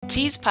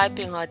Tea's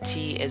Piping Hot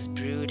Tea is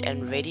brewed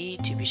and ready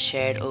to be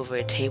shared over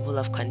a table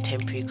of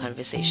contemporary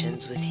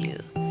conversations with you.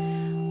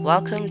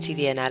 Welcome to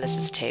the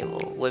Analysis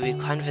Table, where we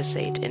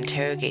conversate,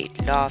 interrogate,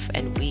 laugh,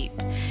 and weep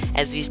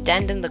as we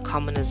stand in the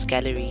commoners'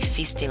 gallery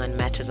feasting on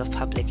matters of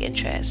public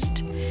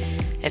interest.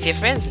 If your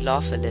friends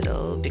laugh a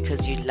little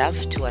because you love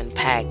to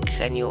unpack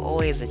and you're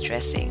always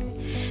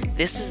addressing,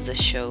 this is the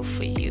show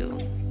for you.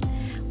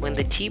 When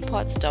the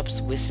teapot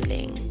stops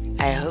whistling,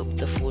 I hope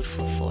the food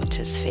for thought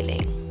is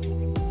filling.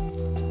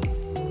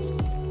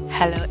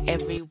 Hello,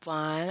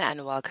 everyone,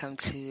 and welcome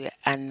to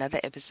another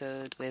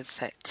episode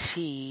with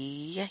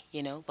Tea.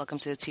 Welcome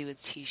to the Tea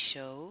with Tea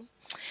show.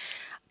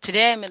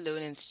 Today I'm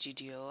alone in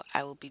studio.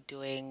 I will be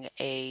doing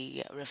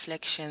a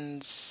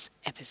reflections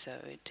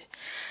episode.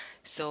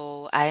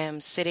 So I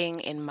am sitting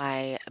in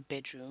my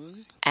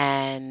bedroom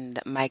and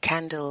my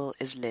candle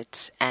is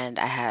lit and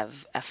I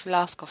have a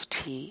flask of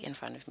tea in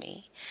front of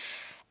me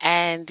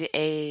and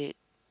a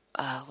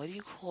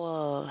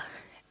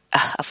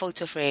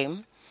photo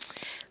frame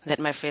that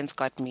my friends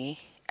got me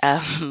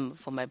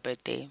for my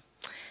birthday.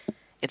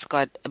 It's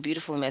got a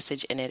beautiful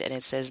message in it and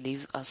it says,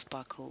 "Leave a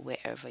sparkle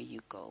wherever you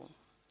go."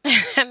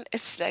 And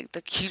it's like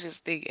the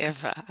cutest thing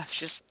ever.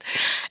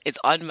 It's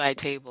on my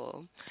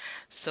table.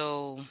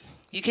 So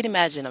you can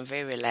imagine I'm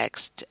very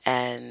relaxed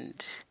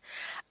and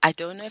I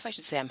don't know if I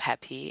should say I'm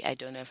happy. I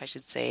don't know if I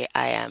should say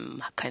I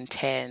am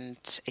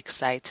content,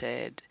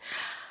 excited.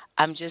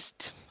 I'm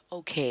just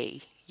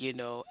okay.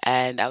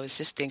 And I was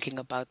just thinking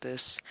about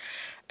this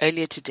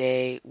earlier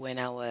today when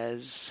I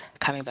was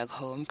coming back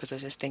home because I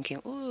was just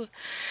thinking, oh,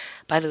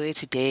 by the way,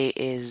 today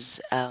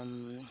is a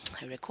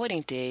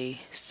recording day,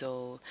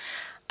 so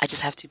I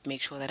just have to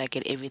make sure that I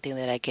get everything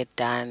that I get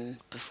done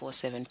before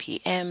 7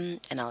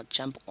 p.m. and I'll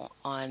jump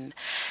on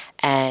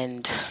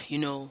and,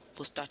 we'll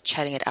start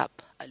chatting it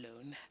up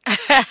alone.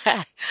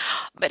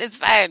 But it's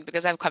fine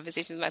because I have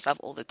conversations with myself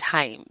all the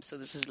time. So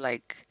this is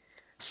like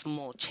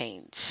small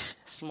change,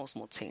 small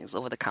things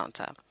over the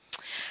counter.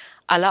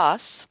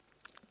 Alas,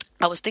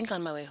 I was thinking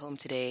on my way home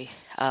today,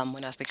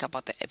 when I was thinking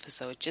about the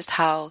episode, just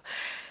how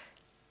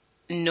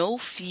no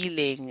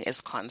feeling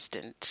is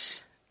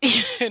constant.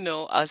 I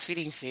was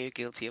feeling very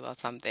guilty about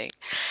something.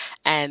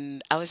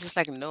 And I was just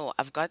like, no,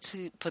 I've got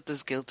to put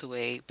this guilt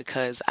away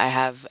because I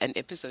have an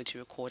episode to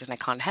record and I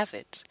can't have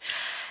it.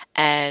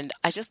 And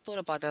I just thought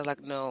about that. I was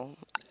like, no,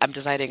 I'm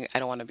deciding I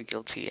don't want to be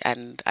guilty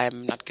and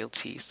I'm not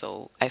guilty.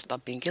 So I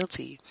stopped being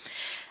guilty.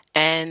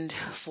 And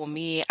for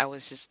me, I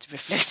was just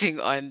reflecting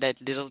on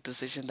that little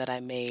decision that I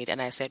made. And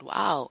I said,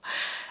 wow,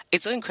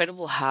 it's so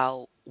incredible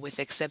how with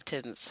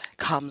acceptance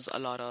comes a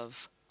lot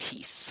of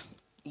peace.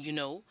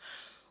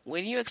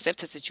 When you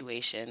accept a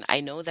situation, I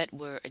know that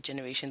we're a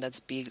generation that's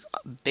big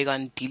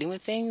on dealing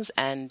with things.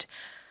 And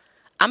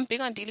I'm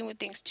big on dealing with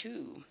things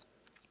too.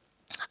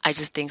 I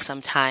just think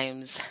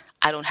sometimes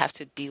I don't have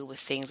to deal with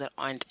things that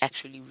aren't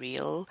actually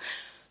real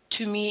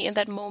to me in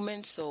that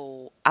moment.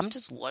 So I'm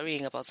just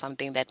worrying about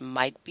something that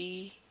might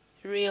be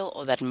real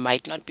or that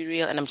might not be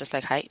real. And I'm just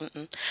like, hi,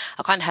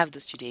 I can't have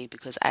this today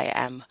because I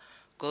am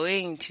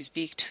going to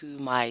speak to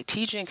my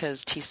tea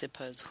drinkers, tea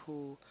sippers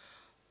who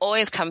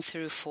always come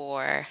through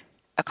for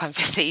a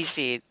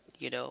conversation,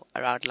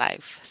 around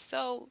life.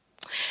 So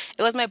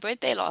it was my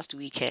birthday last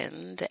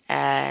weekend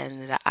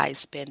and I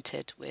spent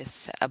it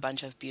with a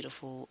bunch of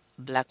beautiful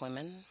black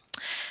women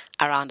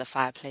around a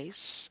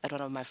fireplace at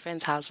one of my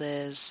friends'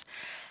 houses.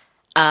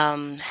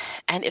 And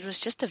it was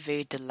just a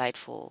very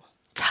delightful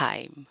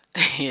time,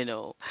 It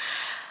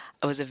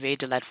was a very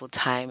delightful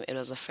time. It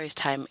was the first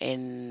time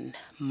in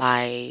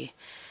my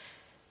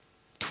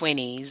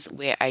 20s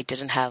where I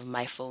didn't have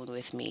my phone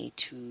with me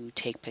to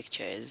take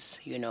pictures,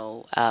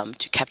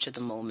 to capture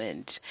the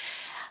moment,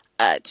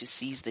 to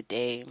seize the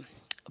day.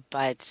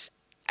 But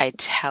I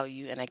tell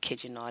you, and I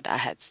kid you not, I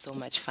had so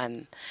much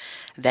fun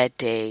that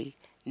day.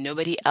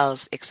 Nobody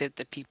else except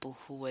the people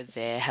who were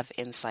there have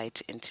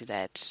insight into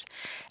that.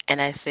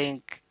 And I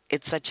think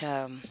it's such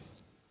a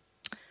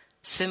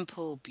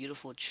simple,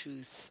 beautiful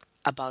truth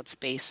about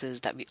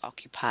spaces that we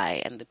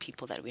occupy and the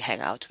people that we hang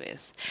out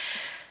with.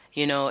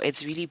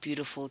 It's really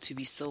beautiful to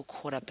be so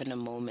caught up in a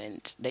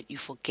moment that you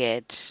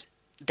forget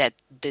that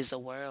there's a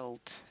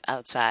world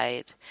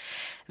outside,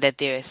 that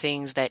there are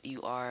things that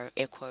you are,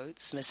 air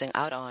quotes, missing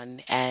out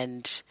on,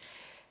 and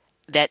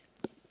that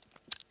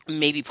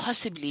maybe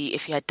possibly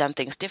if you had done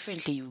things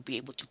differently, you would be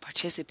able to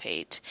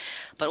participate.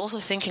 But also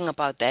thinking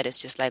about that is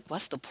just like,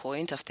 what's the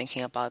point of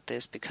thinking about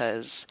this?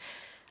 Because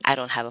I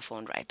don't have a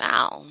phone right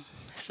now.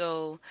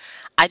 So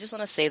I just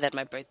want to say that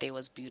my birthday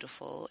was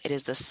beautiful. It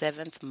is the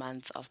 7th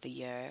month of the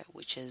year,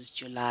 which is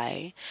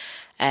July.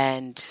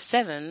 And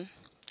 7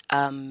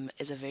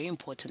 is a very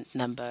important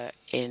number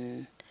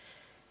in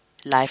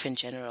life in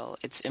general.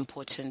 It's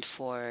important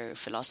for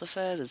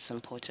philosophers. It's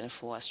important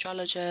for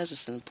astrologers.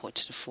 It's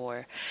important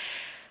for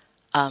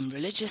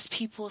religious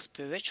people,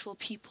 spiritual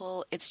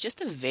people. It's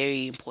just a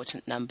very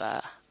important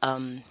number.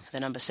 The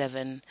number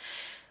 7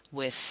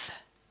 with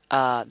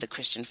the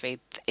Christian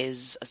faith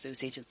is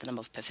associated with the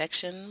number of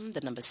perfection.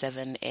 The number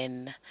 7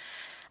 in,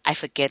 I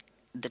forget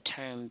the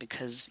term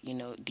because,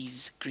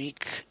 these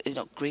Greek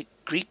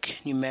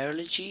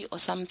numerology or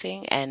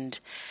something. And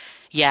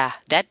yeah,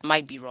 that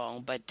might be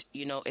wrong, but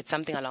it's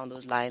something along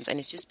those lines. And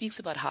it just speaks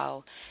about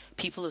how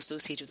people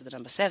associate with the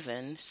number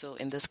seven. So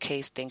in this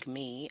case, think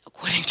me,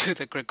 according to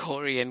the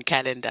Gregorian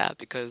calendar,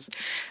 because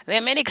there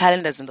are many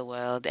calendars in the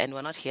world and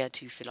we're not here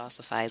to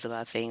philosophize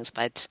about things.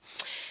 But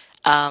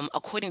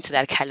according to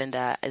that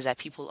calendar, is that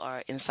people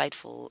are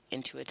insightful,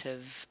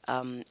 intuitive,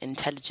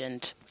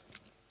 intelligent.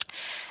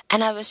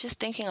 And I was just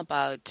thinking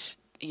about,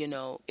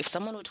 if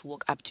someone were to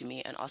walk up to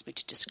me and ask me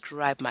to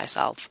describe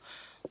myself,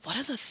 what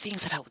are the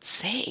things that I would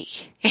say?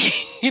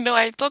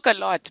 I talk a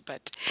lot,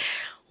 but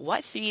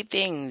what three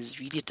things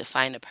really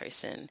define a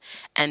person?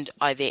 And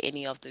are there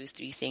any of those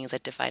three things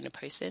that define a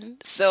person?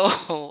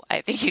 So I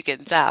think you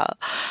can tell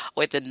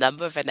with the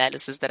number of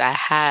analysis that I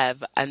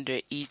have under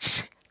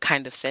each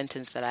kind of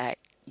sentence that I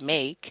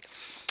make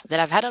that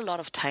I've had a lot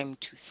of time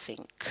to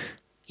think.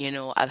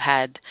 I've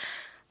had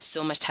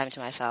so much time to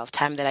myself,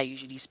 time that I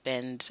usually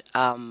spend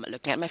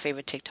looking at my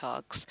favorite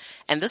TikToks.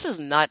 And this is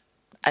not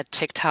a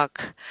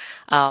TikTok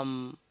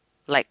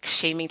like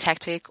shaming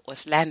tactic or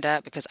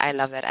slander because I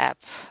love that app.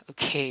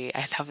 Okay,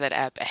 I love that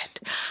app. And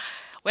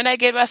when I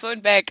get my phone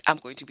back, I'm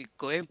going to be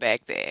going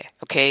back there.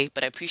 Okay,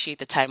 but I appreciate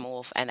the time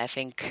off and I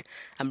think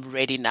I'm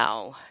ready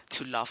now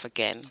to laugh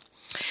again.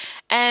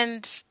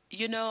 And,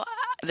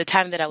 the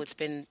time that I would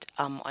spend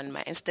on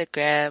my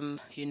Instagram,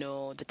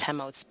 the time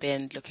I would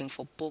spend looking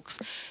for books,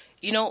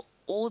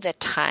 all that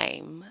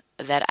time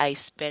that I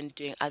spent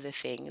doing other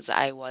things,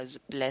 I was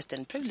blessed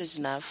and privileged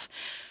enough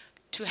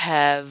to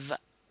have,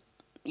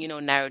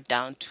 narrowed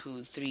down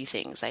to three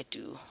things I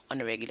do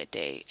on a regular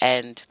day.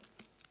 And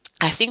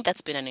I think that's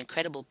been an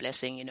incredible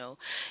blessing, in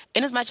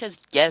as much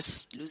as,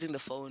 yes, losing the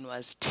phone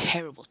was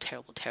terrible,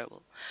 terrible,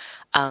 terrible.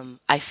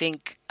 I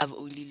think I've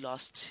only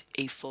lost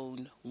a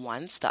phone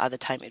once. The other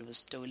time it was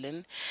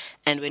stolen.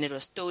 And when it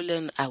was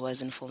stolen, I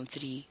was in Form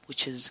 3,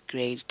 which is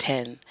grade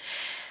 10.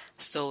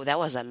 So that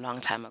was a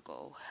long time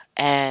ago.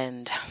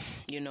 And,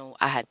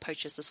 I had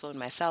purchased this phone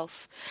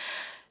myself.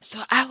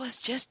 So I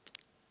was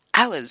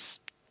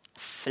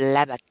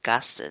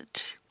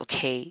flabbergasted.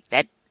 Okay.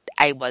 That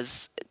I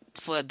was,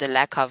 for the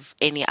lack of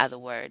any other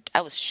word,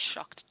 I was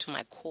shocked to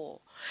my core.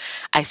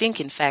 I think,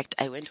 in fact,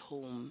 I went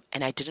home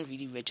and I didn't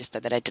really register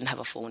that I didn't have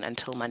a phone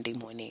until Monday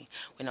morning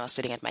when I was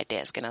sitting at my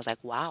desk. And I was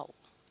like, wow,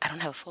 I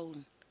don't have a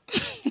phone.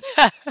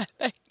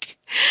 Like,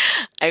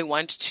 I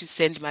want to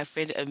send my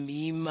friend a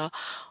meme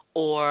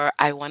or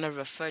I want to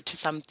refer to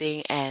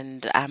something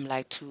and I'm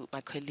like to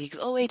my colleagues,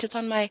 oh, wait, it's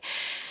on my...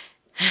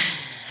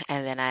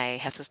 And then I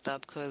have to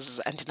stop because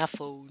I didn't have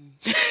phone.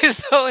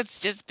 So it's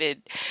just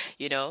been,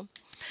 you know.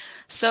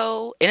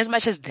 So in as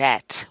much as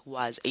that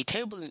was a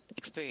terrible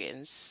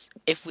experience,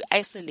 if we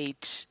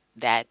isolate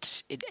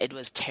that, it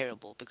was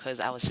terrible because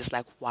I was just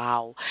like,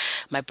 wow,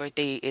 my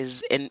birthday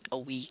is in a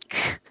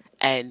week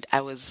and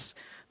I was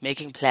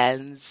making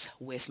plans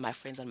with my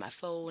friends on my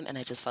phone and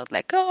I just felt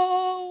like,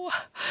 oh,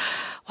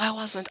 why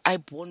wasn't I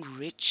born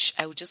rich?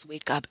 I would just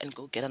wake up and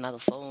go get another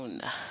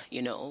phone,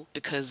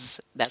 because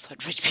that's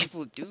what rich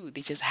people do.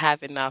 They just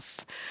have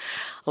enough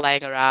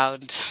lying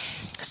around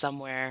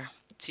somewhere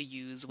to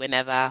use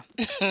whenever.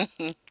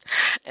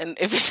 And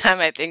every time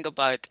I think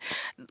about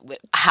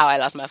how I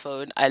lost my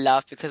phone, I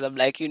laugh because I'm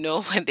like,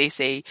 when they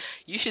say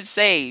you should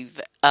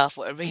save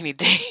for a rainy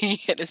day,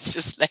 and it's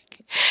just like,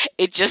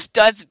 it just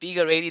starts being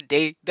a rainy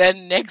day the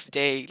next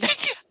day.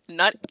 Like,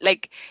 not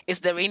like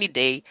it's the rainy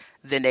day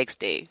the next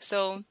day.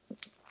 So,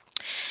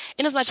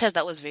 in as much as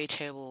that was very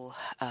terrible,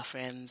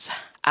 friends,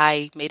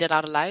 I made it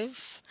out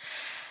alive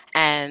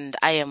and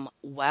I am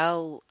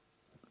well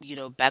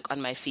back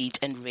on my feet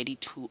and ready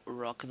to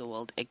rock the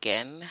world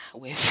again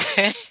with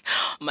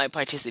my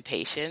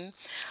participation.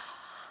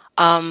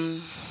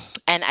 And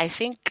I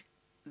think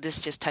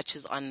this just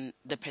touches on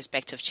the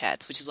perspective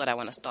chat, which is what I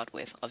want to start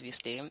with,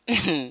 obviously.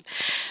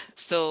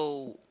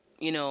 So,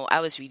 I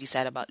was really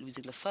sad about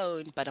losing the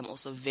phone, but I'm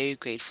also very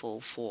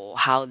grateful for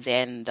how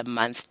then the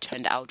month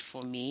turned out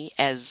for me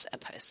as a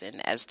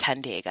person, as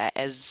Tandega,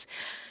 as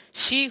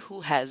she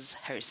who has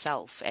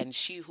herself and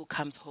she who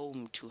comes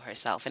home to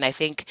herself. And I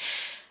think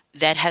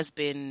that has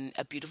been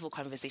a beautiful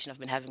conversation I've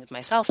been having with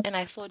myself. And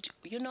I thought,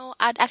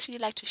 I'd actually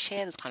like to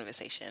share this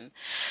conversation.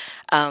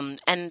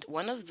 And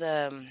one of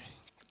the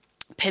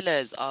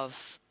pillars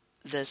of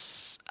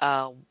this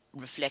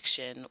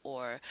reflection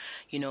or,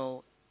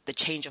 the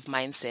change of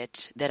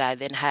mindset that I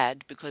then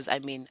had, because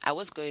I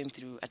was going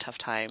through a tough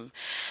time.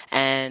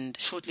 And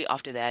shortly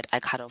after that,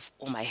 I cut off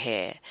all my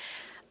hair.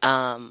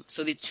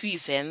 So the two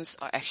events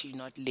are actually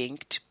not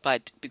linked,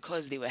 but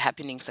because they were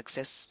happening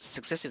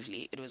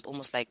successively, it was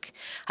almost like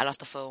I lost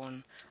the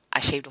phone,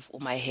 I shaved off all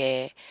my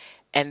hair,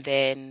 and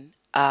then,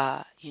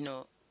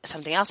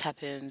 something else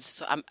happens.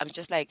 So I'm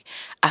just like,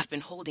 I've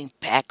been holding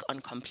back on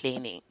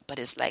complaining, but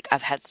it's like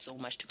I've had so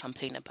much to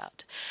complain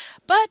about.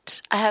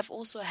 But I have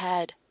also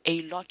had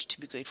a lot to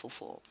be grateful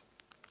for.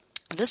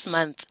 This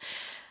month,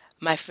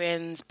 my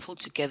friends pulled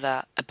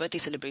together a birthday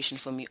celebration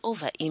for me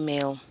over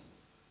email.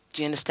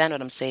 Do you understand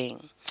what I'm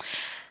saying?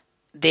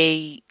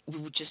 we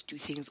would just do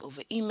things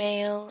over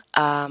email.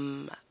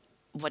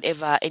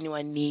 Whatever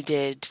anyone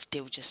needed,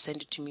 they would just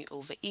send it to me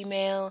over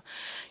email,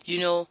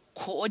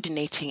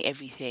 coordinating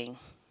everything.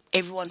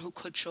 Everyone who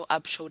could show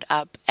up showed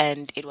up,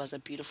 and it was a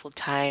beautiful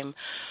time.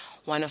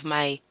 One of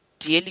my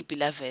dearly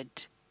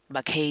beloved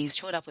Bakays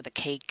showed up with a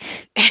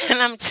cake, and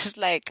I'm just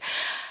like,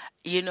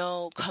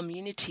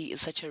 community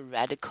is such a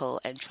radical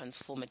and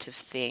transformative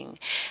thing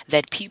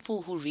that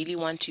people who really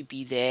want to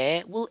be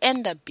there will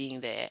end up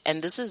being there.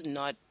 And this is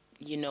not,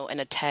 an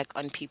attack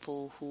on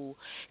people who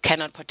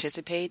cannot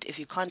participate. If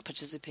you can't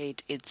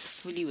participate, it's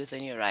fully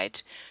within your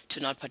right to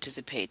not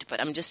participate.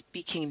 But I'm just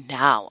speaking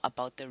now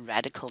about the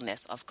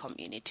radicalness of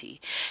community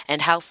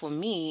and how, for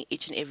me,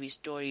 each and every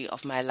story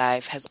of my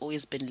life has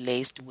always been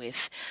laced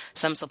with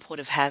some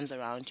supportive hands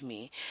around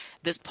me.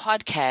 This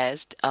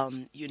podcast,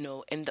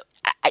 in the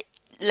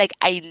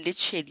I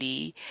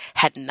literally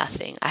had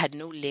nothing. I had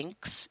no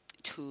links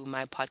to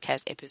my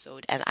podcast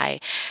episode, and I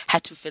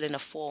had to fill in a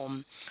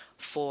form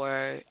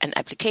for an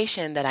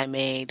application that I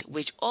made,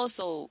 which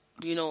also,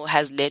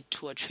 has led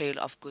to a trail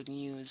of good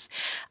news.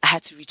 I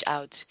had to reach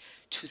out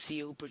to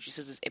CEO who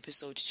produces this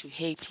episode to,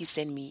 hey, please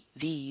send me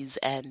these.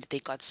 And they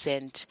got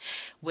sent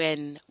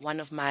when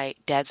one of my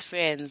dad's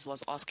friends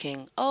was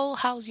asking, oh,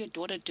 how's your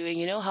daughter doing?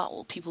 You know how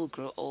old people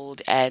grow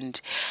old and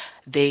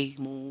they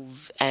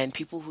move, and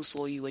people who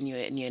saw you when you're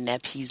in your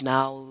nappies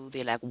now,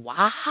 they're like,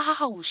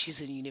 wow,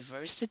 she's in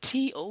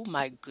university. Oh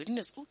my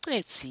goodness.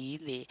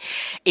 Uqedile.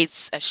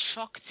 It's a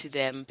shock to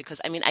them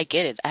because, I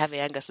get it. I have a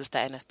younger sister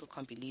and I still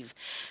can't believe,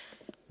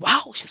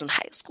 wow, she's in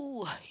high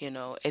school.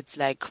 It's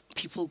like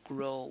people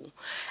grow.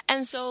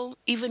 And so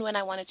even when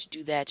I wanted to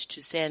do that,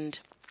 to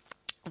send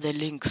the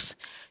links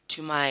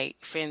to my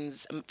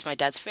friends, to my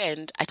dad's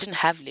friend, I didn't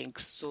have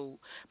links. So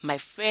my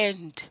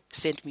friend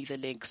sent me the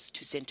links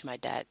to send to my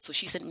dad. So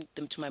she sent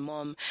them to my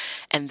mom,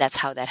 and that's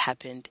how that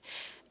happened.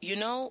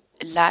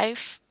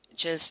 Life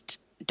just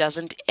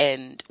doesn't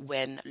end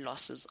when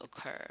losses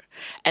occur.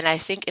 And I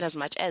think in as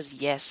much as,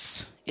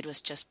 yes, it was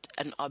just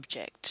an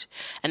object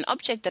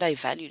that I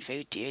valued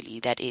very dearly,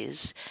 that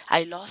is,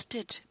 I lost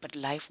it, but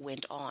life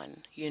went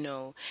on,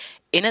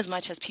 in as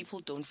much as people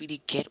don't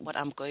really get what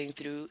I'm going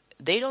through,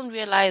 they don't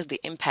realize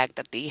the impact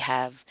that they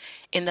have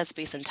in that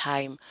space and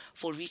time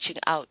for reaching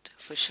out,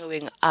 for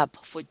showing up,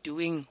 for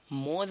doing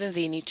more than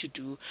they need to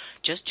do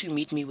just to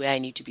meet me where I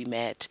need to be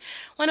met.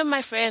 One of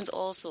my friends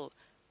also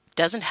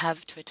doesn't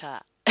have Twitter.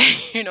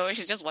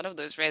 She's just one of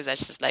those friends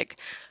that's just like,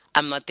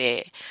 I'm not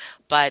there.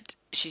 But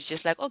she's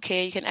just like,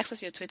 okay, you can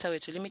access your Twitter.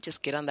 Wait, let me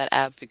just get on that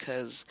app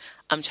because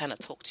I'm trying to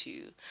talk to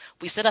you.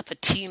 We set up a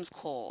Teams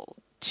call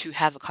to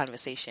have a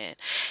conversation.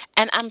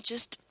 And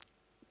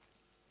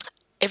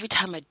every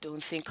time I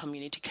don't think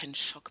community can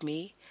shock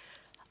me,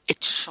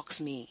 it shocks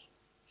me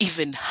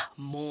even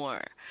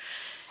more.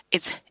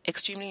 It's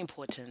extremely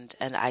important,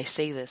 and I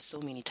say this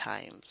so many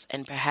times,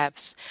 and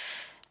perhaps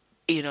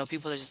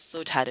people are just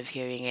so tired of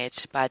hearing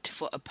it. But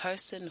for a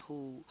person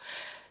who,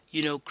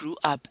 grew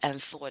up and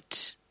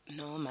thought,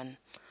 no, man,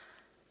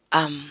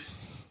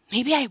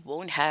 maybe I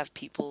won't have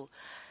people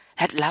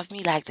that love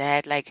me like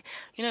that. Like,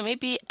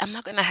 maybe I'm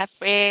not going to have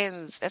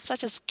friends. That's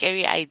such a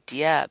scary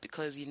idea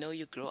because,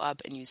 you grow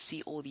up and you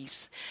see all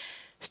these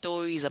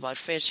stories about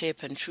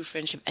friendship and true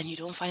friendship and you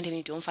don't find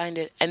any, don't find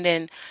it. And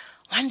then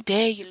one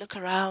day you look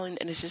around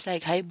and it's just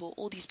like, hey, bo,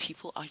 all these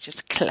people are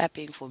just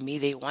clapping for me.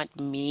 They want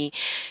me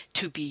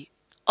to be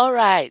all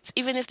right,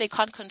 even if they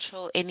can't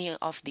control any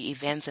of the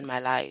events in my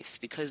life,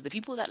 because the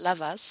people that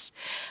love us,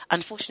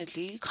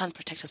 unfortunately, can't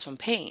protect us from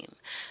pain.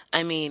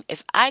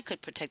 If I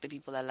could protect the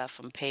people I love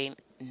from pain,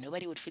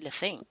 nobody would feel a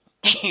thing.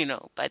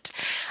 But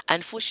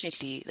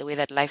unfortunately, the way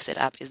that life set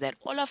up is that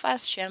all of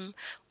us, Shem,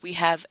 we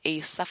have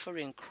a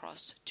suffering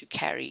cross to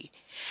carry.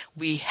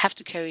 We have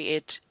to carry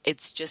it.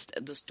 It's just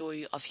the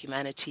story of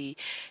humanity.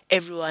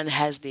 Everyone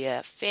has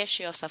their fair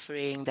share of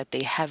suffering that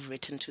they have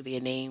written to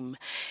their name,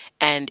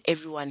 and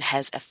everyone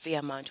has a fair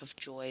amount of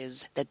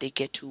joys that they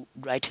get to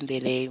write in their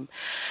name,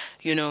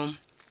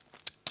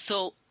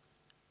 So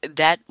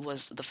that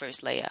was the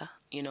first layer,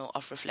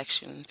 of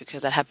reflection,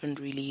 because that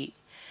happened really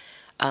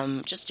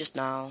just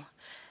now.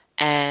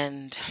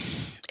 And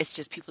it's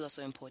just people are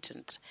so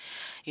important,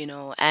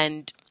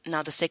 and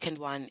now the second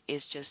one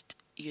is just,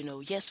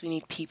 yes, we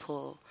need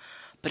people,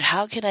 but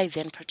how can I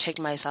then protect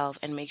myself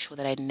and make sure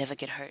that I never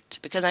get hurt?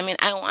 Because I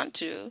want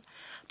to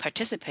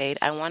participate.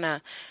 I want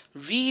to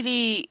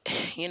really,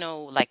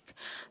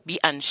 be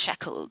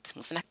unshackled.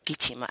 I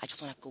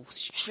just want to go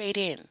straight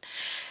in.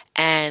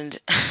 And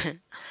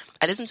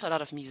I listen to a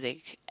lot of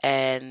music,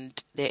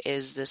 and there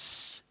is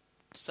this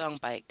song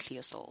by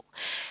Clear Soul,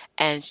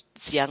 and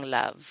it's Young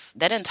Love.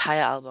 That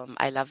entire album,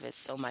 I love it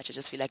so much. I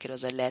just feel like it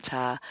was a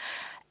letter,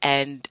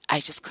 and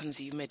I just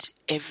consume it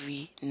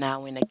every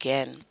now and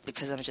again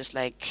because I'm just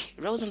like,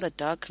 Rose in the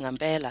Dark,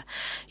 Ngambela,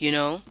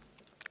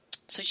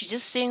 So she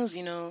just sings,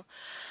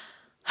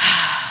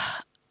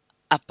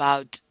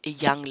 about a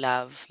young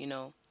love,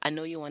 I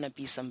know you want to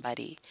be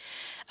somebody.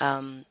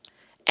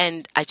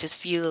 And I just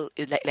feel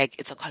like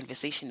it's a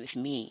conversation with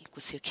me.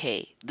 Because,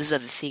 okay, these are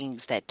the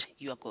things that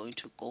you are going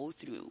to go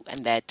through,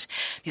 and that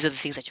these are the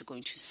things that you're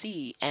going to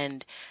see.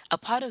 And a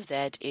part of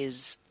that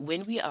is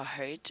when we are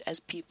hurt as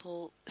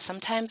people,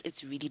 sometimes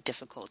it's really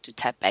difficult to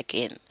tap back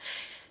in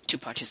to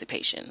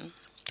participation.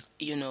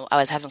 I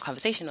was having a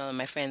conversation with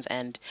my friends,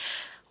 and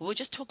we were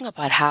just talking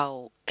about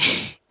how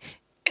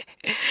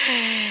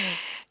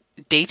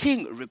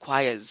dating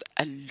requires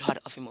a lot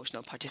of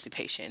emotional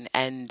participation,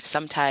 and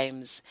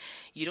sometimes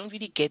you don't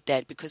really get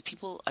that because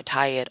people are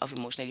tired of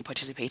emotionally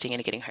participating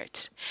and getting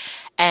hurt.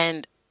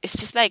 And it's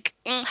just like,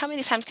 how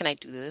many times can I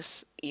do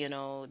this?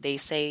 They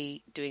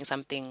say doing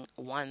something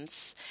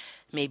once,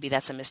 maybe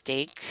that's a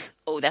mistake.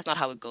 Oh, that's not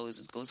how it goes.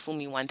 It goes, fool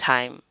me one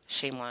time,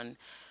 shame on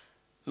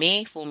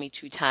me. Fool me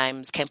two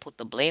times, can't put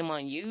the blame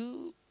on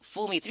you.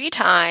 Fool me three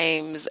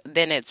times,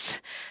 then it's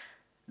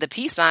the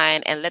peace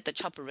sign and let the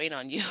chopper rain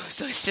on you.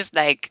 So it's just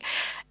like,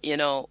 you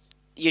know,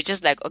 you're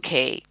just like,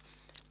 okay,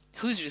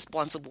 who's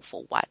responsible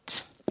for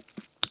what?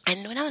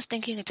 And when I was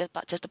thinking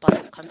just about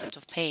this concept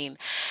of pain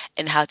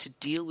and how to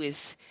deal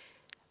with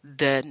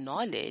the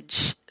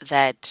knowledge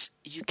that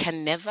you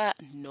can never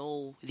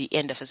know the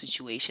end of a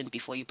situation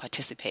before you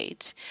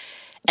participate,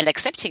 and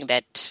accepting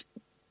that,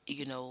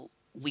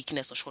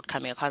 weakness or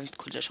shortcoming, I can't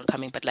call it a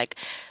shortcoming, but like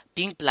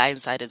being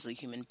blindsided as a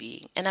human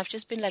being. And I've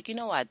just been like, you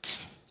know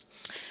what?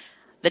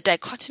 The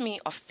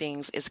dichotomy of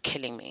things is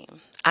killing me.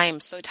 I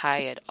am so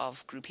tired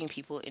of grouping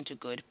people into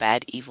good,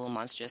 bad, evil,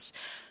 monstrous.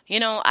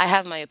 I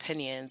have my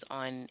opinions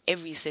on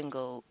every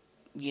single,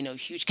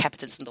 huge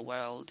capitals in the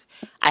world.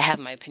 I have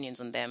my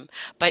opinions on them.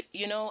 But,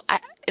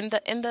 in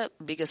the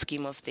bigger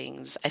scheme of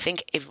things, I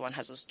think everyone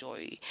has a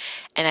story.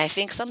 And I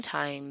think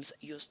sometimes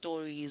your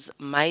stories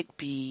might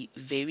be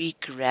very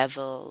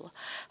gravel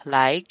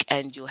like,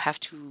 and you'll have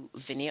to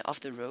veer off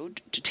the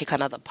road to take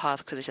another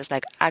path, because it's just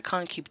like, I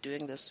can't keep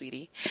doing this,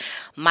 sweetie.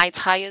 My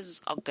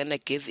tires are gonna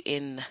give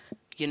in.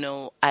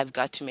 I've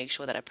got to make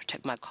sure that I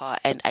protect my car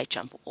and I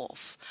jump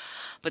off.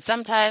 But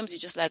sometimes you're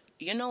just like,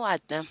 you know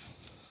what?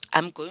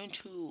 I'm going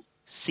to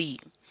see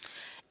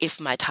if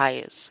my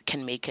tires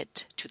can make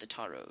it to the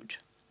tar road.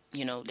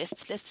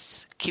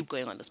 Let's keep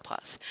going on this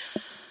path.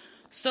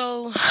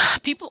 So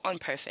people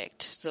aren't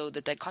perfect. So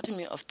the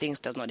dichotomy of things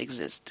does not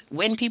exist.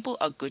 When people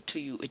are good to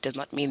you, it does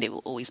not mean they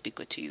will always be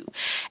good to you.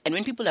 And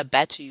when people are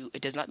bad to you,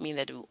 it does not mean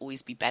that it will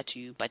always be bad to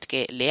you. But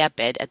layer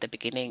bad at the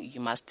beginning,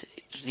 you must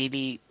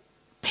really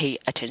pay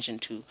attention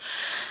to,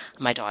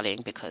 my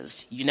darling,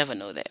 because you never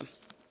know them.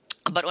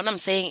 But what I'm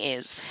saying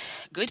is,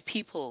 good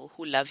people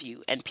who love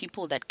you and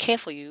people that care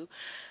for you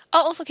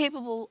are also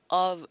capable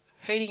of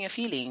hurting your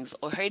feelings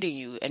or hurting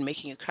you and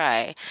making you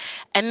cry.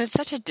 And it's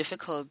such a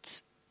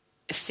difficult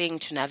thing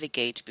to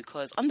navigate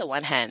because, on the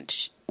one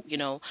hand,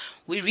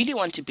 we really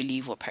want to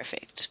believe we're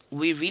perfect.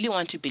 We really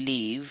want to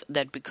believe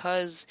that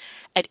because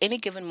at any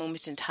given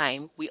moment in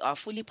time, we are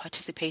fully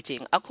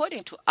participating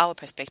according to our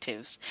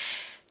perspectives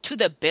to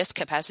the best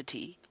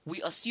capacity.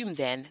 We assume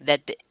then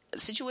that the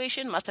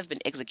situation must have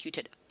been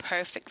executed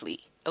perfectly,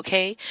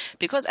 okay?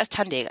 Because as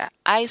Tandega,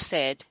 I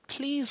said,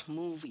 please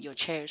move your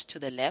chairs to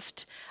the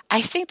left.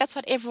 I think that's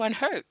what everyone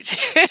heard.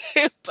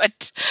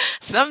 But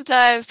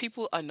sometimes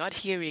people are not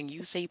hearing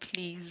you say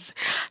please.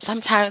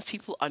 Sometimes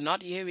people are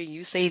not hearing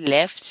you say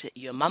left.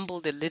 You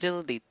mumbled a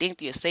little. They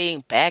think you're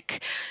saying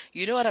back.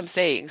 You know what I'm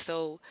saying?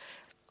 So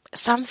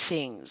some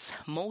things,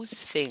 most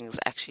things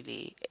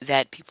actually,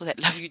 that people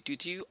that love you do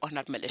to you are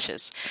not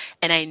malicious.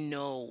 And I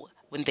know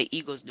when the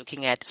ego's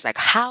looking at, it's like,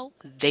 how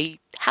dare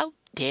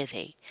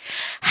they?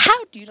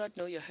 How do you not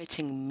know you're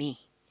hurting me?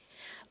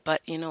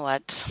 But you know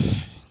what?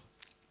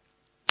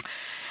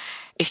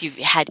 If you've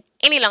had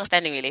any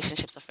long-standing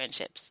relationships or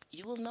friendships,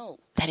 you will know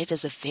that it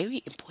is a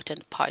very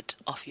important part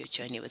of your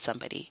journey with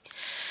somebody.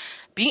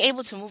 Being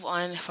able to move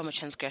on from a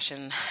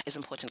transgression is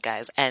important,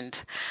 guys. And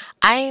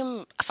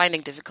I'm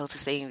finding difficulty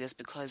saying this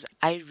because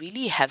I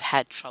really have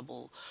had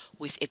trouble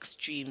with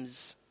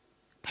extremes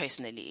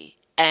personally.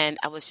 And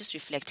I was just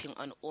reflecting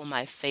on all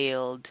my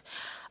failed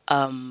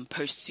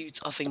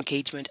pursuits of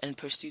engagement and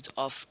pursuits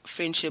of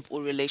friendship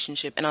or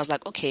relationship. And I was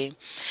like, okay,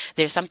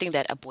 there's something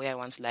that a boy I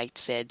once liked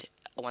said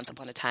once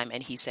upon a time.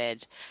 And he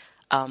said,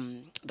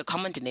 the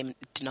common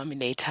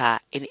denominator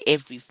in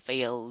every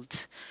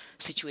failed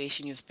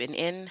situation you've been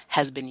in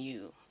has been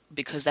you,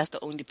 because that's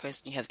the only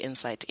person you have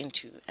insight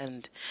into.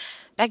 And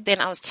back then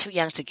I was too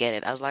young to get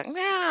it. I was like,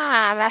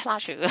 nah, that's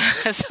not true.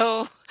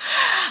 So,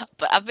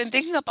 but I've been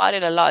thinking about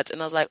it a lot,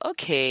 and I was like,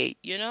 okay,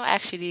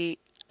 actually,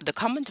 the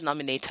common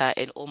denominator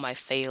in all my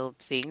failed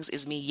things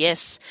is me.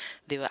 Yes,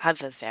 there were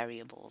other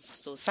variables.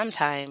 So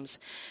sometimes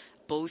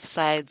both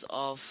sides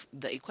of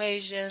the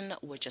equation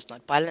were just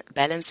not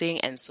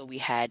balancing, and so we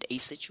had a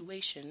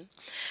situation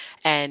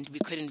and we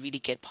couldn't really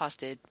get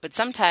past it. But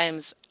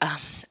sometimes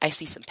I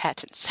see some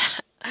patterns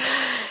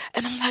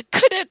and I'm like,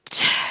 could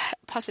it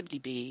possibly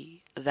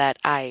be that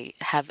I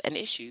have an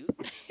issue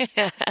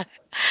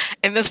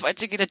in this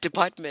particular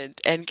department,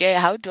 and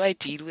how do I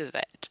deal with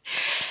that?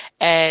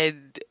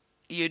 And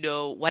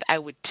what I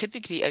would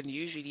typically and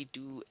usually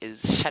do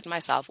is shut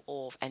myself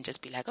off and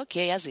just be like,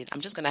 okay, Yazid,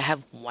 I'm just going to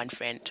have one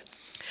friend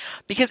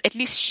because at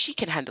least she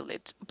can handle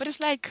it. But it's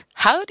like,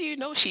 how do you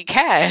know she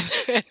can?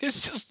 And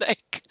it's just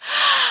like,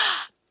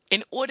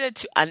 in order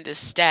to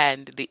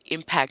understand the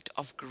impact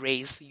of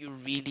grace, you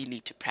really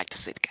need to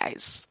practice it,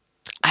 guys.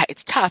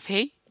 It's tough,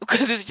 hey?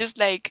 Because it's just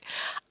like,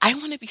 I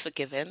want to be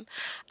forgiven.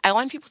 I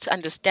want people to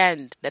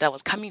understand that I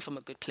was coming from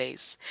a good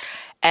place.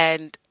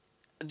 And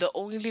the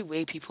only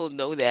way people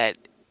know that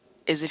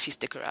is if you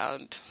stick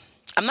around.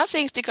 I'm not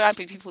saying stick around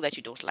for people that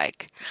you don't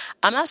like.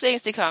 I'm not saying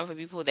stick around for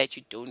people that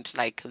you don't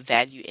like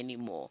value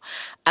anymore.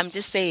 I'm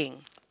just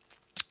saying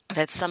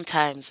that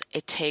sometimes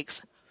it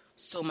takes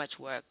so much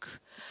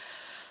work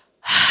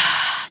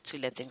to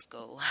let things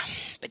go.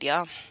 But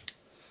yeah,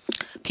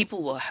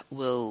 people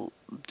will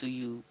do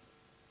you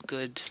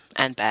good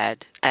and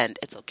bad, and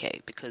it's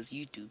okay because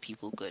you do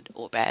people good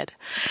or bad.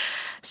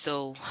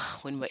 So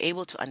when we're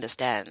able to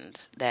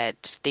understand that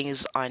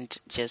things aren't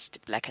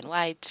just black and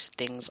white,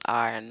 things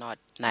are not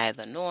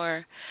neither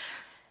nor,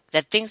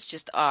 that things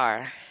just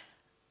are,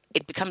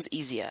 it becomes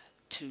easier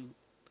to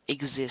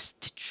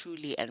exist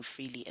truly and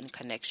freely in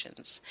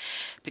connections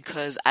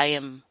because I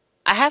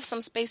have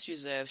some space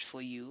reserved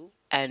for you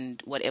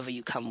and whatever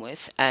you come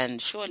with,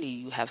 and surely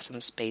you have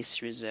some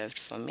space reserved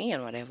for me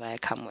and whatever I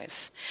come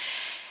with.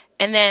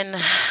 And then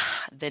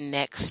the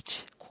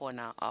next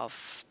corner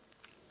of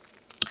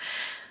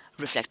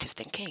reflective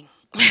thinking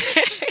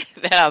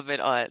that I've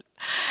been on.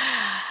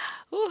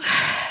 Ooh,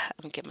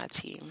 I'm gonna get my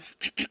team.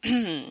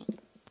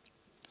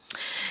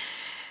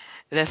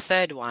 The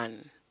third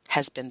one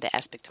has been the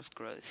aspect of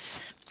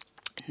growth.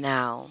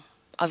 Now,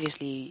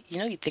 obviously,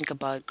 you think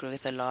about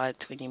growth a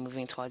lot when you're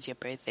moving towards your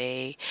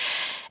birthday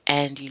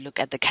and you look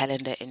at the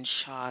calendar in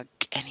shock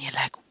and you're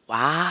like,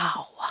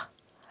 wow,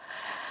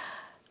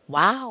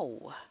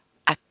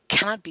 I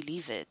cannot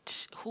believe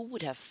it. Who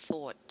would have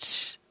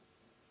thought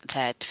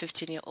that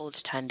 15-year-old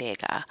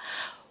Tandega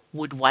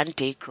would one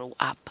day grow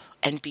up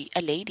and be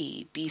a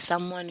lady, be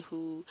someone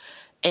who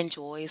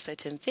enjoys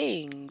certain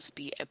things,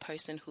 be a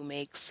person who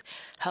makes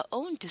her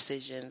own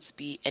decisions,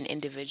 be an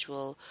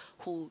individual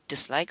who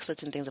dislikes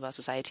certain things about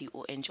society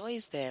or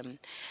enjoys them.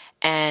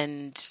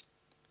 And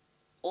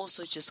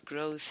also just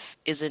growth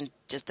isn't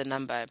just a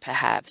number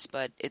perhaps,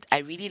 but I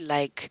really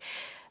like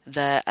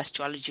the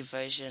astrology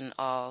version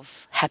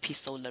of happy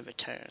solar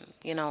return.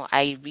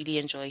 I really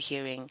enjoy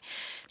hearing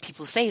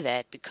people say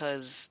that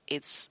because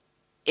it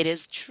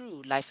is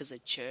true. Life is a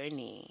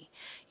journey.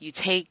 You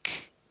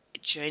take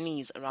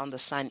journeys around the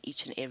sun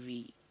each and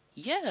every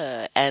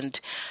year, and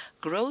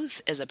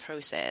growth is a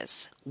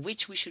process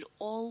which we should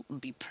all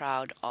be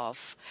proud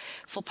of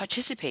for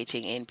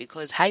participating in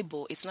because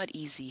Haibo, it's not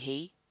easy,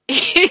 hey?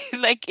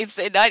 Like it's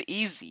not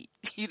easy,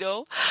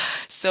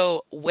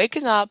 So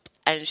waking up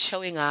and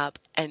showing up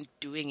and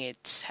doing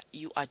it,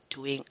 you are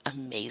doing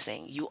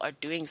amazing. You are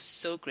doing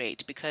so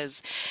great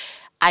because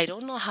I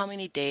don't know how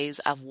many days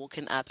I've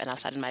woken up and I've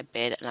sat in my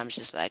bed and I'm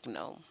just like,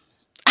 no,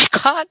 I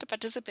can't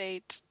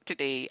participate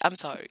today. I'm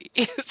sorry.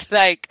 It's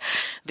like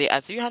there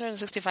are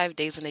 365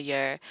 days in a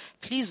year.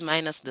 Please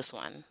minus this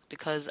one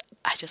because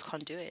I just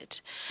can't do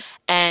it.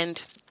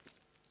 And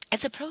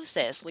it's a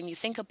process when you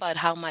think about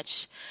how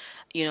much,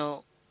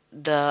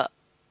 the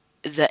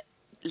the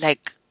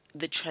like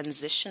the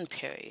transition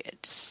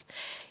periods,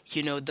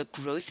 the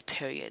growth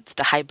periods,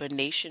 the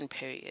hibernation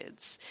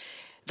periods,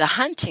 the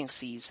hunting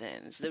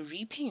seasons, the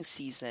reaping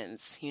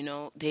seasons,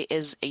 there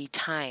is a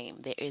time,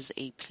 there is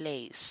a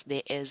place,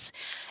 there is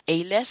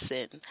a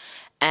lesson.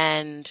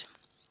 And,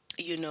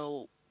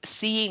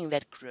 seeing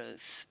that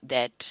growth,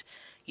 that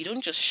you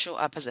don't just show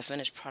up as a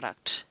finished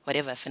product,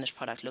 whatever a finished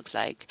product looks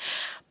like,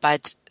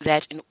 but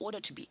that in order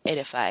to be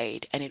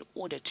edified and in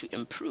order to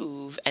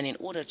improve and in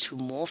order to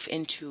morph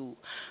into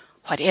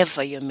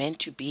whatever you're meant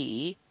to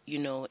be,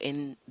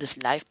 in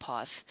this life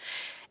path,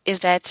 is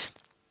that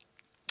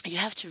you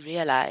have to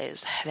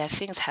realize that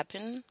things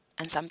happen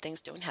and some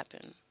things don't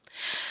happen.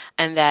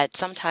 And that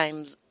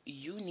sometimes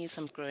you need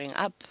some growing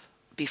up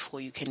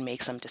before you can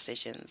make some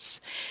decisions.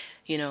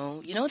 You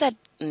know that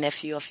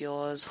nephew of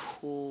yours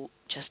who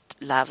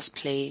just loves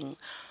playing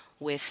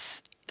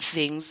with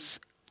things.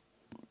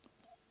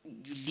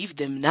 You leave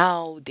them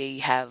now, they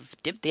have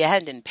dipped their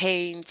hand in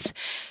paint,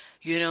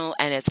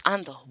 and it's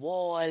on the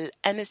wall.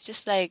 And it's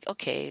just like,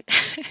 okay,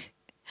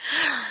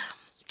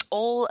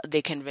 all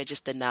they can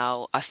register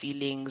now are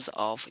feelings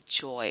of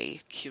joy,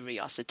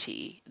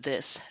 curiosity,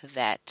 this,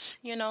 that,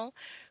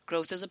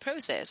 Growth is a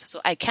process.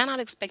 So I cannot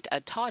expect a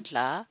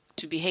toddler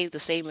to behave the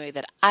same way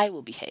that I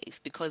will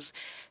behave because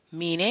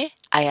mine,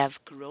 I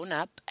have grown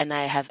up and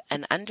I have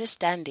an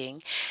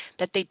understanding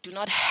that they do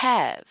not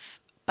have.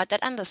 But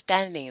that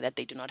understanding that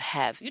they do not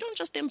have, you don't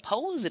just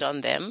impose it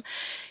on them.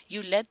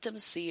 You let them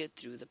see it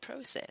through the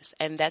process.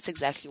 And that's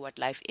exactly what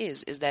life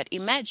is that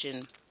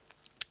imagine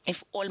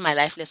if all my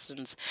life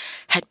lessons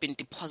had been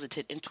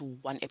deposited into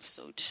one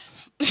episode.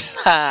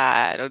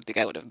 I don't think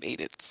I would have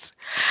made it.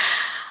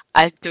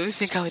 I don't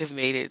think I would have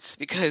made it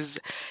because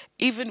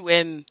even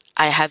when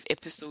I have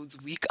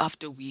episodes week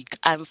after week,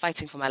 I'm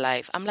fighting for my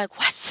life. I'm like,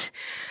 what?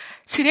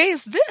 Today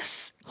is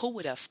this? Who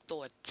would have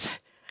thought?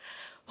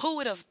 Who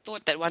would have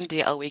thought that one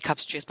day I'll wake up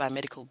stressed by a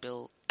medical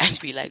bill and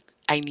be like,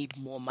 I need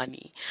more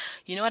money?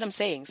 You know what I'm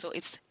saying? So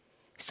it's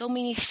so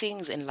many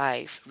things in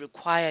life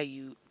require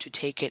you to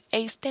take it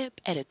a step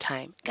at a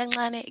time.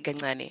 Kancane,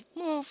 kancane.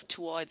 Move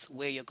towards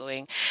where you're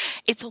going.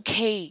 It's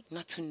okay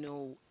not to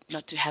know,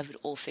 not to have it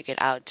all figured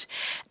out.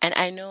 And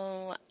I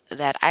know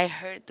that I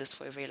heard this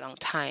for a very long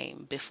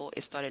time before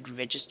it started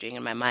registering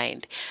in my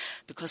mind.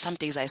 Because some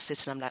days I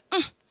sit and I'm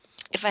like,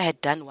 if I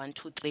had done 1,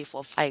 2, 3,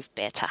 4, 5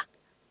 better,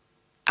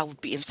 I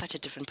would be in such a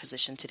different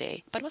position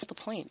today. But what's the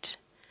point?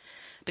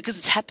 Because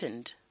it's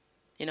happened.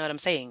 You know what I'm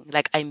saying?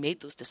 Like, I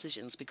made those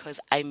decisions because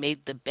I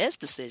made the best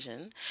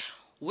decision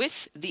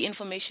with the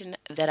information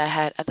that I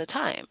had at the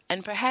time.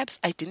 And perhaps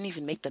I didn't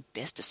even make the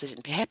best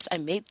decision. Perhaps I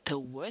made the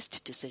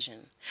worst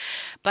decision.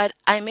 But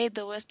I made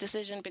the worst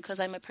decision because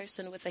I'm a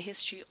person with a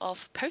history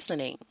of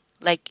personing.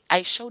 Like,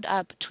 I showed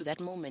up to that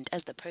moment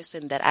as the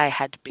person that I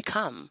had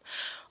become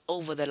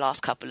over the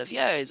last couple of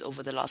years,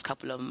 over the last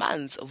couple of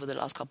months, over the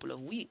last couple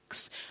of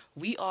weeks.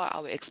 We are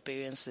our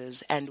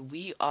experiences, and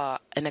we are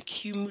an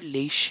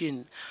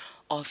accumulation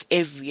of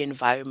every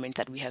environment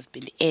that we have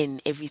been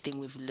in, everything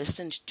we've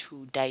listened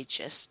to,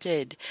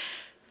 digested,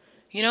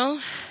 you know,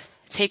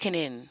 taken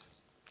in.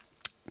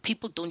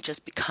 People don't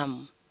just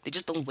become, they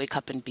just don't wake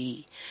up and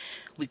be.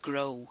 We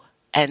grow,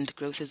 and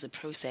growth is a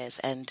process.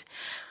 And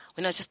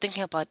when I was just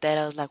thinking about that,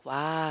 I was like,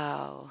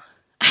 wow.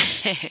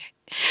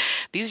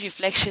 These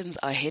reflections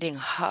are hitting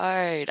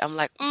hard. I'm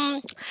like,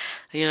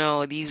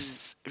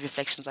 these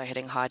reflections are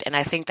hitting hard. And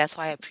I think that's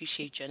why I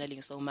appreciate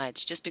journaling so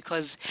much, just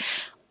because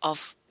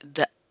of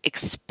the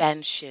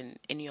expansion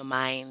in your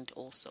mind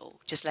also.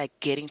 Just like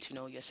getting to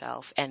know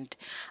yourself and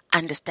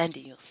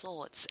understanding your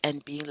thoughts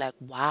and being like,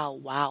 wow,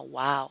 wow,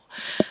 wow.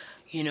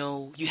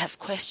 You have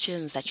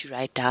questions that you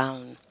write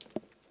down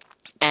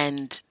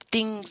and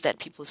things that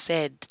people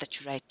said that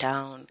you write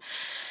down.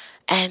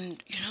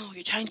 And,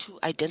 you're trying to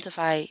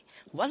identify,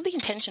 was the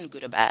intention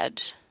good or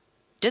bad?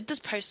 Did this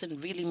person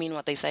really mean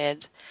what they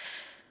said?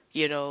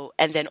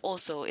 And then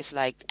also it's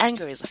like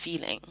anger is a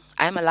feeling.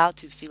 I'm allowed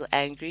to feel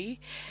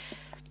angry.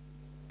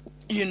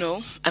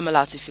 I'm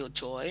allowed to feel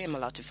joy. I'm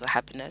allowed to feel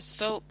happiness.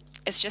 So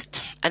it's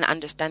just an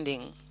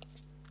understanding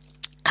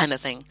kind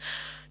of thing.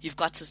 You've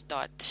got to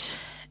start,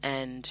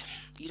 and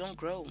you don't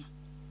grow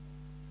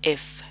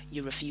if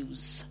you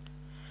refuse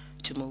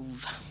to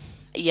move.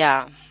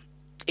 Yeah.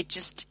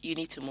 You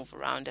need to move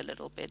around a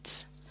little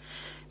bit.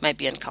 Might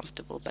be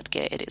uncomfortable, but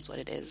yeah, it is what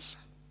it is.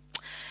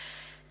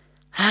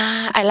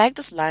 I like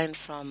this line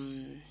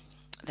from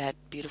that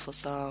beautiful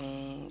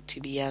song, To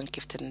Be Young,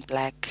 Gifted and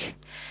Black.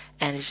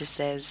 And it just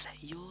says,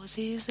 yours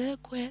is a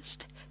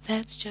quest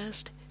that's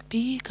just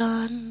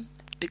begun.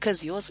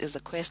 Because yours is a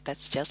quest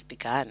that's just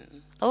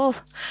begun.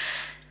 Oh,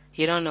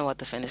 you don't know what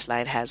the finish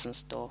line has in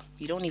store.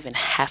 You don't even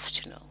have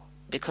to know.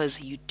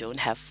 Because you don't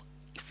have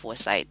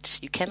foresight.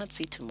 You cannot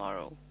see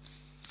tomorrow.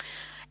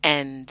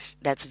 And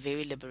that's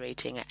very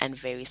liberating and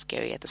very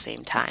scary at the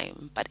same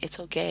time. But it's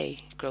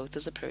okay. Growth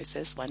is a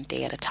process, one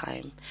day at a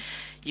time.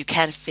 You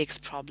can't fix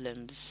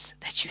problems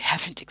that you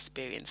haven't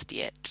experienced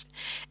yet.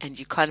 And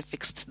you can't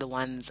fix the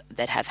ones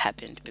that have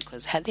happened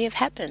because they have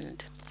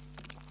happened.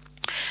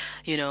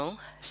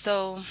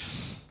 So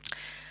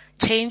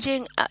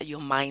changing your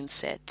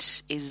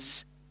mindset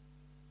is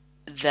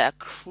the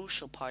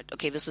crucial part.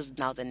 Okay, this is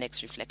now the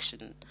next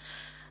reflection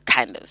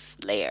kind of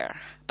layer.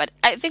 But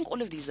I think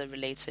all of these are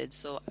related.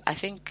 So I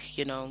think,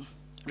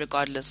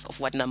 regardless of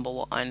what number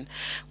we're on,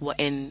 we're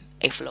in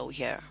a flow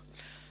here.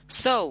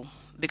 So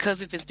because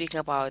we've been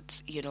speaking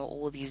about,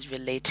 all these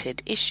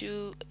related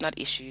not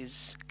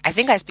issues. I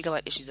think I speak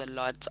about issues a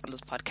lot on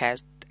this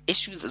podcast.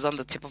 Issues is on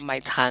the tip of my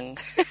tongue.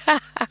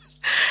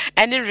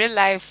 And in real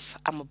life,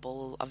 I'm a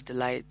bowl of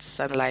delight,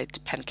 sunlight,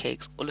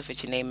 pancakes, all of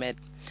it, you name it.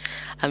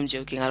 I'm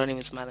joking. I don't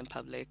even smile in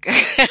public.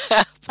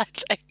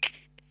 But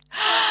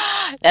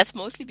that's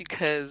mostly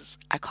because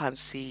I can't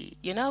see.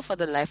 For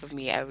the life of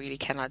me, I really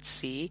cannot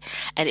see.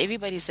 And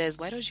everybody says,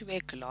 why don't you wear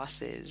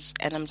glasses?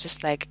 And I'm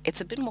just like,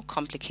 it's a bit more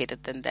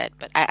complicated than that.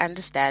 But I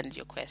understand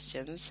your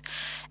questions.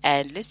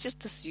 And let's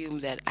just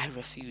assume that I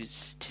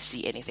refuse to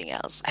see anything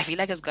else. I feel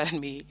like it's gotten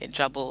me in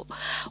trouble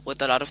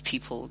with a lot of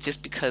people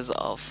just because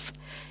of,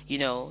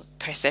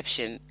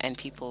 perception and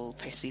people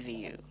perceiving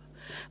you.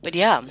 But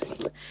yeah,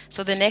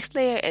 so the next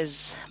layer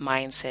is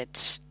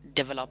mindset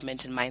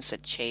development and mindset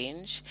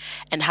change,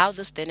 and how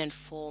this then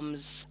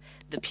informs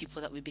the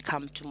people that we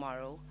become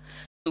tomorrow.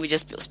 We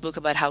just spoke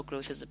about how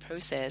growth is a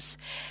process,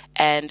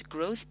 and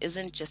growth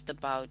isn't just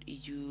about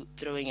you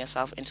throwing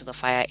yourself into the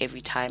fire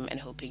every time and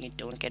hoping you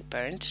don't get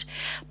burnt.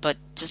 But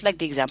just like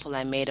the example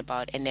I made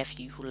about a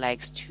nephew who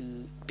likes to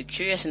be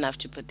curious enough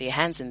to put their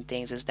hands in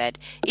things, is that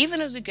even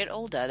as we get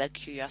older, that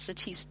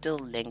curiosity still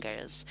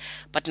lingers.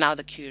 But now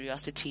the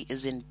curiosity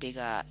is in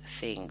bigger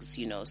things,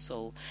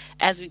 So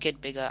as we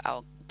get bigger,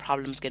 our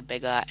problems get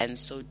bigger, and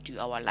so do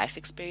our life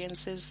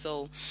experiences.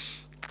 So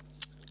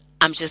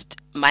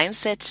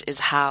Mindset is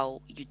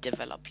how you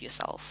develop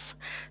yourself.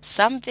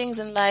 Some things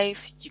in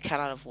life you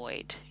cannot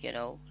avoid,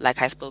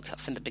 like I spoke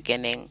of in the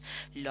beginning,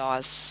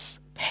 loss,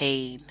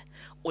 pain,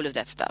 all of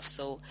that stuff.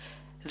 So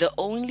the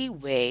only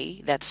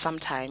way that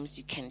sometimes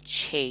you can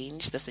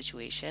change the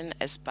situation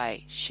is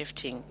by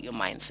shifting your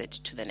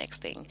mindset to the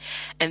next thing.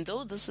 And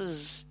though this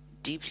is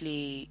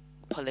deeply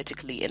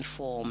politically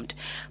informed,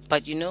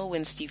 but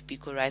when Steve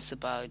Biko writes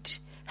about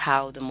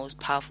how the most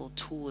powerful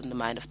tool in the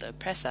mind of the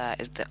oppressor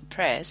is the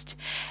oppressed,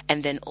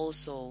 and then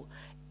also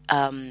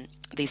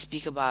they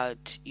speak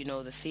about,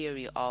 the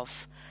theory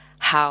of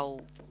how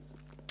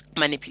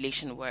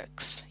manipulation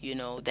works,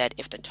 that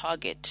if the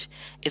target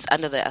is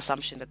under the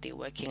assumption that they're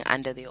working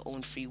under their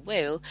own free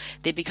will,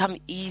 they become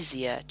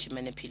easier to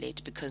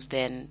manipulate because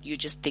then you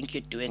just think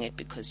you're doing it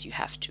because you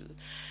have to.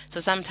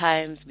 So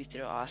sometimes we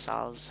throw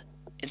ourselves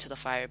into the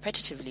fire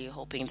repetitively,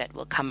 hoping that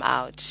we'll come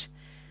out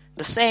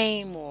the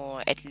same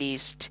or at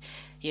least,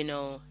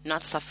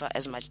 not suffer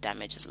as much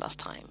damage as last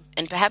time.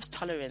 And perhaps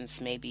tolerance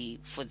maybe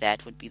for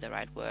that would be the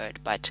right word.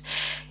 But,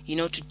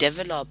 to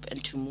develop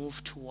and to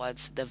move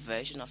towards the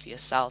version of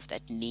yourself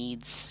that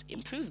needs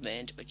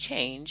improvement or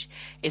change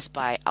is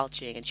by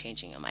altering and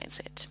changing your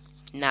mindset.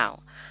 Now,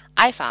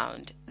 I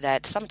found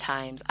that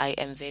sometimes I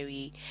am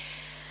very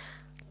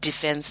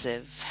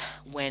defensive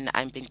when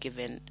I'm being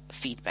given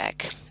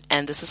feedback.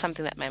 And this is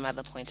something that my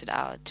mother pointed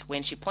out.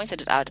 When she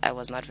pointed it out, I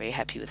was not very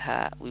happy with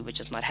her. We were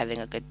just not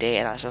having a good day.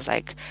 And I was just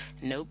like,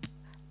 nope,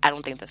 I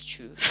don't think that's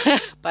true.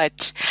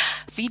 But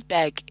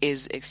feedback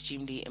is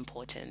extremely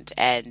important.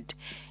 And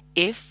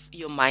if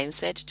your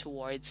mindset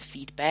towards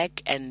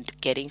feedback and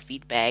getting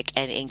feedback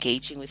and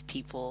engaging with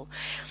people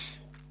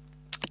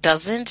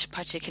doesn't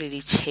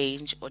particularly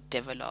change or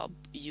develop,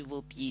 you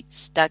will be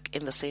stuck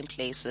in the same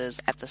places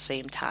at the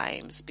same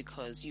times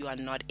because you are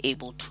not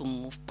able to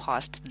move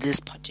past this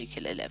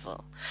particular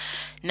level.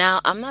 Now,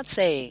 I'm not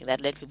saying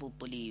that let people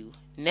bully you.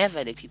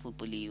 Never let people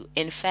bully you.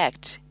 In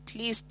fact,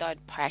 please start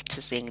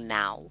practicing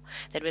now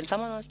that when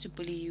someone wants to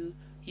bully you,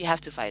 you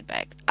have to fight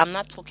back. I'm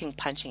not talking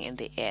punching in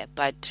the air,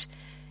 but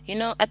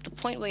at the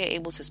point where you're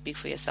able to speak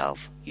for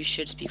yourself, you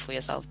should speak for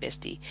yourself,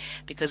 bestie.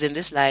 Because in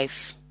this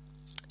life,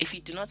 if you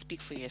do not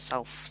speak for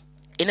yourself,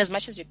 in as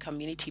much as your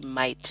community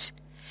might,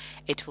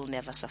 it will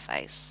never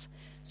suffice.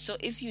 So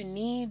if you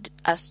need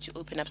us to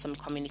open up some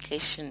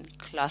communication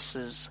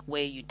classes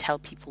where you tell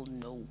people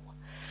no,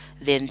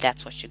 then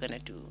that's what you're going to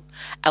do.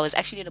 I was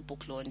actually at a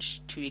book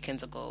launch 2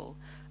 weekends ago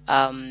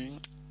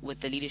with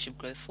the Leadership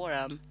Growth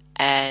Forum,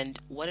 and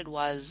what it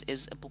was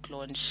is a book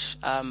launch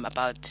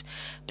about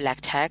black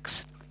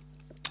tax.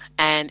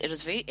 And it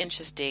was very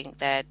interesting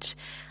that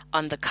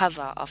on the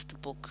cover of the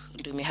book,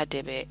 Ndumi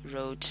Hadebe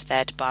wrote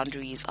that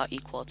boundaries are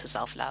equal to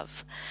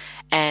self-love.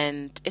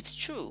 And it's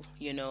true,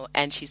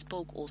 and she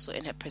spoke also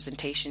in her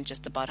presentation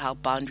just about how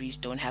boundaries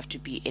don't have to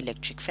be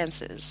electric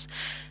fences.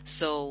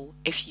 So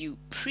if you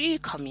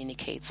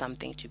pre-communicate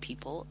something to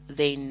people,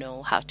 they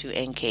know how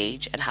to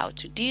engage and how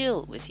to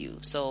deal with you.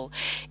 So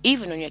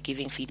even when you're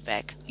giving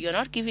feedback, you're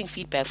not giving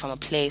feedback from a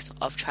place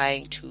of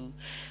trying to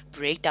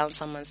break down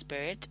someone's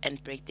spirit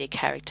and break their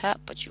character,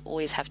 but you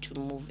always have to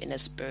move in a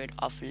spirit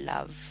of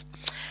love.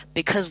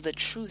 Because the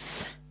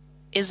truth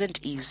isn't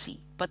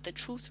easy, but the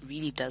truth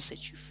really does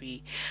set you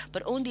free.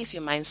 But only if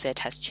your mindset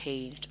has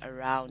changed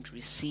around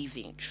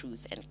receiving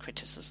truth and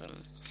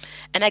criticism.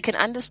 And I can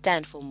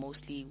understand for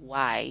mostly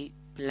why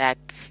black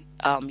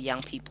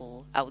young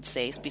people, I would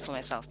say, speak for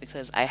myself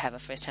because I have a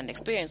first-hand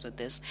experience with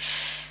this,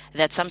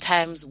 that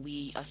sometimes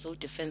we are so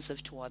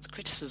defensive towards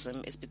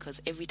criticism is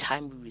because every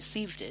time we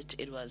received it,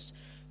 it was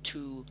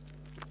to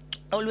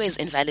always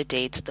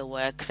invalidate the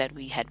work that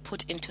we had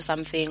put into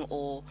something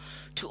or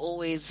to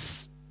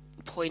always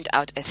point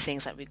out at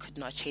things that we could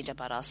not change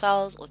about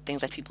ourselves or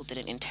things that people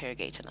didn't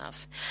interrogate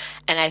enough.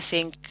 And I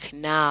think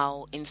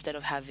now, instead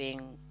of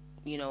having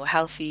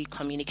healthy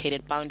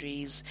communicated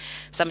boundaries,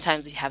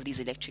 sometimes we have these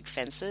electric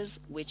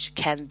fences, which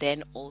can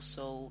then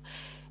also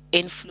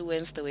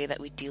influence the way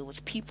that we deal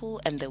with people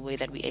and the way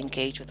that we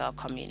engage with our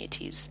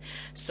communities.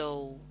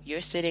 So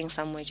you're sitting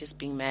somewhere just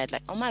being mad,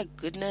 like, oh my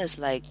goodness,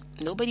 like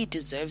nobody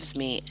deserves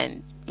me.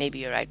 And maybe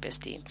you're right,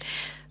 bestie.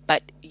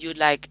 But you're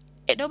like,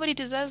 nobody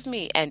deserves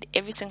me. And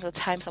every single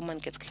time someone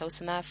gets close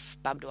enough,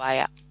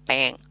 babdwaya,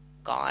 bang,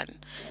 gone.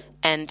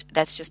 And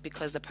that's just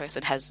because the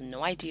person has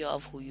no idea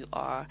of who you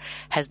are,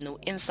 has no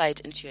insight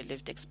into your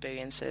lived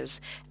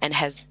experiences, and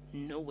has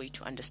no way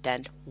to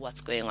understand what's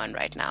going on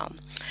right now.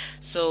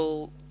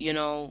 So,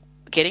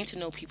 getting to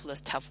know people is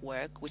tough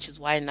work, which is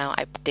why now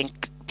I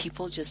think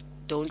people just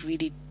don't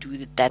really do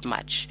it that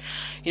much.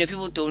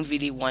 People don't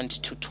really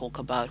want to talk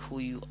about who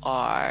you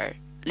are.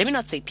 Let me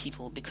not say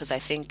people, because I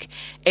think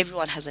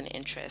everyone has an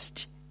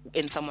interest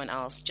in someone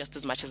else just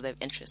as much as they have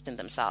interest in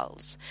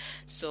themselves.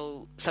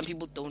 So some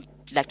people don't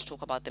like to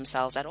talk about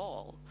themselves at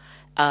all.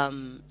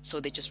 So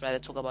they just rather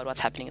talk about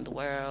what's happening in the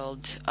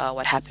world,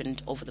 what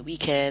happened over the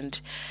weekend,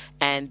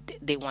 and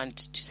they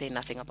want to say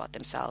nothing about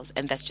themselves.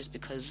 And that's just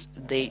because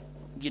they,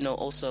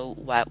 also,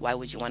 why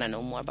would you want to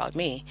know more about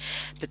me?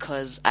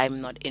 Because I'm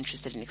not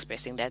interested in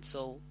expressing that.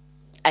 So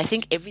I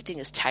think everything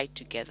is tied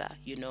together,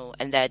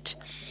 and that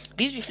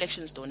these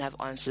reflections don't have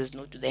answers,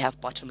 nor do they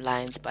have bottom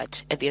lines.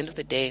 But at the end of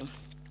the day,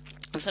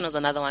 this one was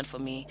another one for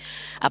me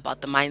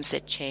about the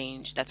mindset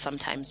change that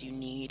sometimes you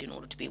need in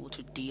order to be able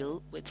to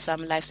deal with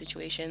some life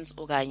situations,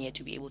 or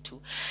to be able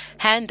to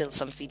handle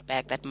some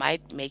feedback that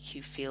might make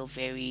you feel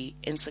very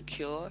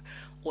insecure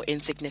or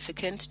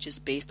insignificant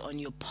just based on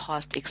your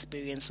past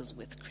experiences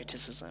with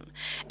criticism.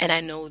 And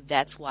I know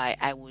that's why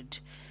I would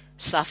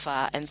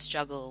suffer and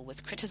struggle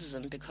with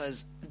criticism,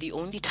 because the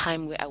only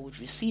time where I would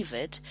receive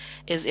it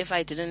is if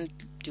I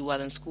didn't do well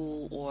in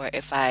school, or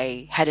if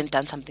I hadn't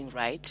done something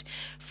right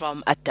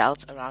from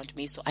adults around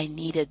me. So I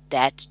needed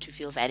that to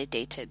feel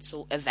validated.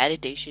 So a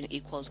validation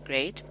equals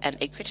great and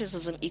a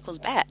criticism equals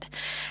bad.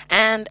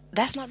 And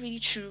that's not really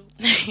true.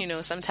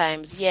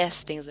 Sometimes,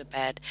 yes, things are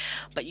bad,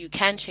 but you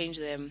can change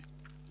them,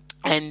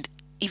 and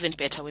even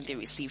better when they're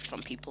received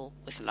from people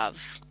with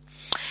love.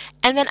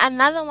 And then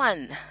another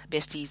one,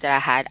 besties, that I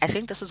had, I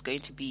think this is going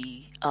to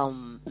be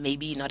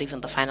maybe not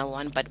even the final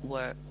one, but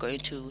we're going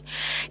to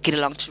get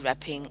along to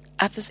wrapping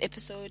up this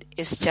episode,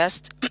 is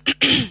just,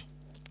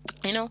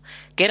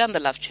 get on the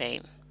love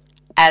train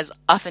as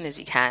often as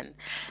you can,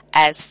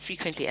 as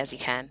frequently as you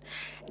can.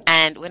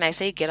 And when I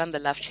say get on the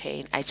love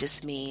train, I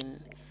just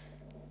mean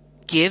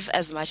give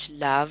as much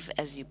love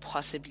as you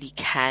possibly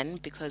can,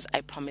 because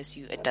I promise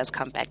you it does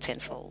come back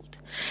tenfold.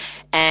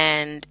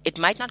 And it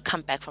might not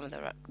come back from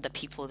the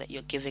people that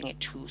you're giving it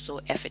to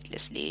so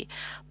effortlessly,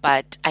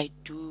 but I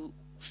do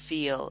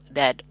feel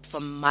that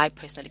from my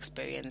personal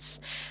experience,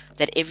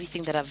 that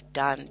everything that I've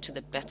done to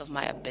the best of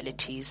my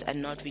abilities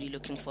and not really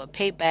looking for a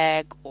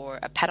payback or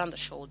a pat on the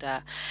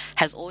shoulder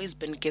has always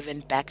been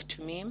given back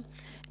to me.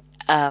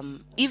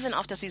 Even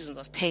after seasons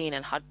of pain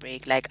and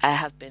heartbreak, like I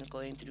have been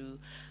going through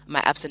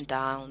my ups and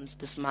downs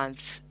this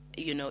month,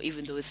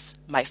 even though it's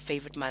my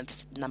favorite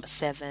month, number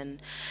 7,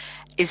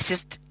 it's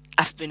just,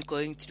 I've been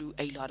going through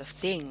a lot of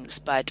things,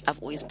 but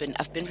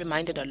I've been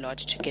reminded a lot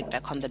to get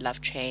back on the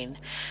love train,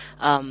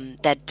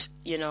 that,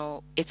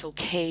 it's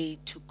okay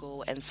to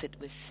go and sit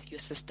with your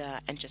sister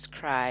and just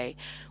cry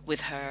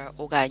with her,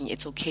 or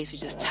it's okay to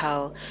just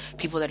tell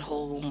people at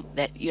home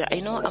that,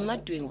 I'm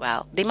not doing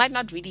well. They might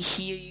not really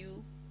hear you,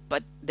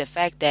 but the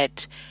fact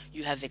that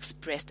you have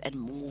expressed and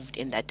moved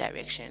in that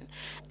direction.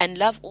 And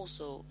love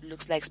also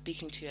looks like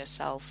speaking to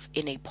yourself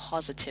in a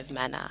positive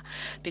manner,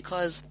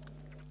 because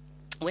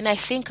when I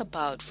think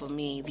about, for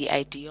me, the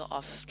idea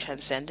of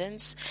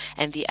transcendence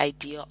and the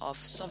idea of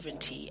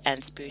sovereignty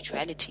and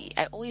spirituality,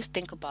 I always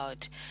think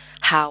about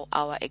how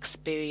our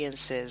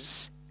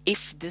experiences,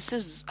 if this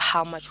is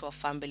how much we're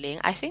fumbling,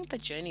 I think the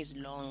journey is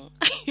long.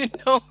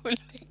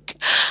 Like,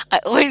 I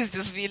always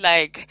just feel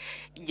like,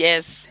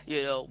 yes,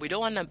 we don't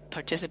want to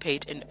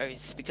participate in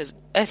Earth, because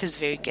Earth is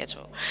very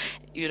ghetto.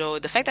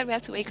 The fact that we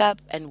have to wake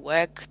up and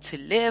work to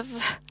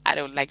live, I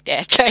don't like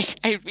that. Like,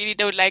 I really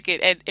don't like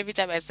it. And every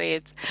time I say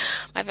it,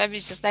 my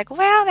family's just like,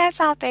 well, that's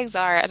how things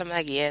are. And I'm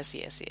like, yes,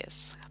 yes,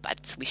 yes.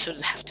 But we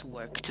shouldn't have to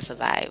work to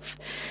survive.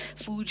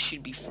 Food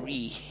should be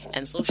free,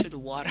 and so should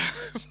water.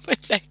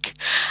 But like,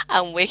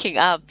 I'm waking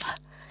up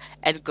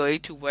and going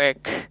to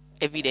work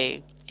every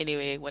day.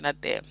 Anyway, we're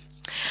not there.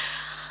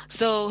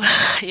 So,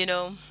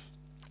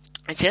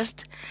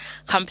 just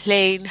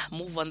complain,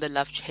 move on the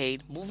love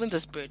train, move in the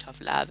spirit of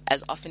love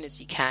as often as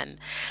you can.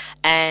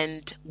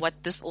 And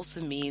what this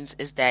also means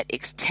is that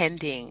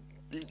extending.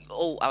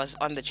 Oh, I was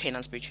on the train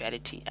on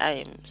spirituality. I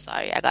am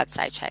sorry, I got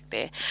sidetracked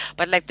there.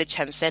 But like the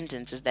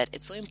transcendence is that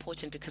it's so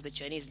important, because the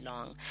journey is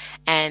long.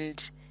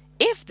 And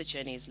if the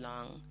journey is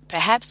long,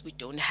 perhaps we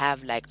don't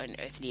have like an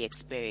earthly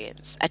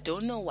experience. I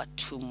don't know what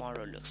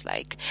tomorrow looks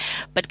like,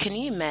 but can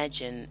you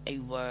imagine a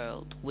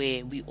world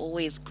where we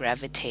always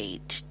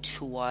gravitate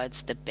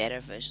towards the better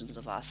versions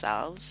of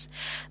ourselves?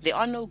 There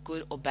are no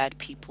good or bad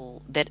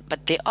people,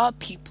 but there are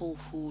people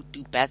who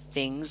do bad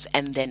things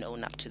and then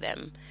own up to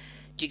them.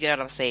 Do you get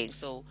what I'm saying?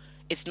 So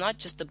it's not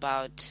just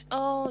about,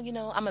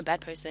 I'm a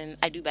bad person,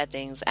 I do bad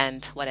things,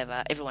 and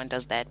whatever, everyone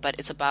does that. But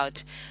it's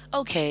about,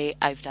 okay,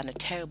 I've done a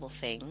terrible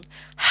thing.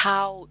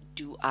 How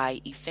do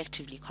I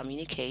effectively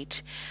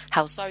communicate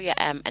how sorry I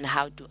am, and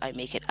how do I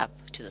make it up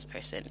to this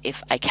person,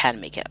 if I can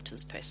make it up to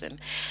this person?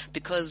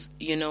 Because,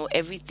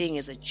 everything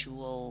is a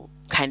dual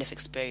kind of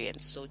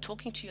experience. So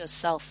talking to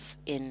yourself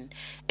in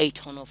a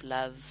tone of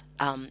love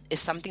is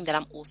something that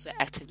I'm also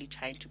actively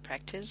trying to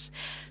practice.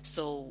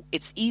 So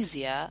it's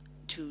easier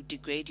to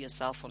degrade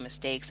yourself for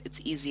mistakes.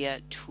 It's easier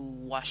to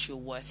wash your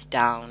worth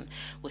down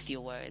with your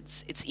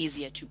words. It's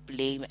easier to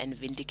blame and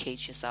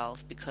vindicate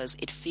yourself, because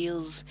it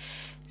feels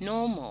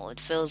normal. It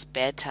feels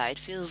better. It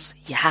feels,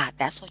 yeah,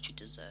 that's what you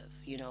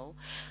deserve,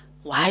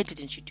 Why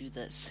didn't you do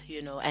this,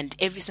 And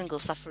every single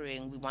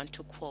suffering we want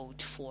to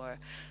quote for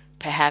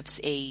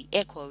perhaps a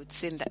air quote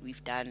sin that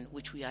we've done,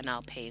 which we are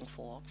now paying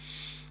for.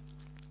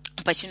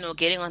 But,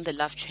 getting on the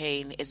love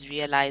train is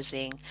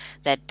realizing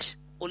that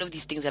all of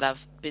these things that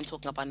I've been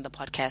talking about in the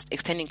podcast,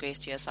 extending grace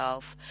to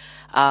yourself,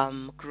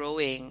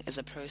 growing is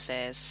a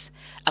process,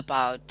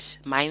 about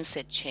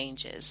mindset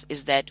changes,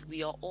 is that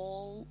we are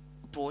all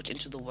brought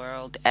into the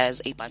world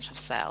as a bunch of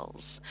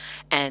cells.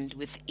 And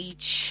with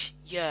each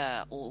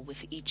year or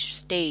with each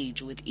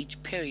stage, with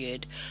each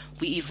period,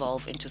 we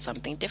evolve into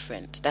something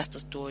different. That's the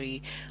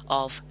story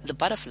of the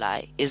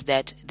butterfly, is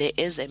that there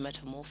is a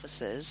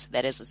metamorphosis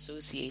that is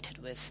associated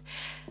with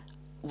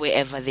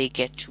wherever they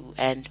get to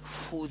and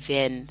who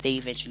then they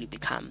eventually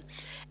become.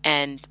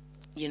 And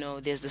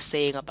there's the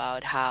saying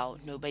about how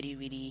nobody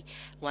really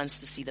wants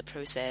to see the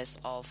process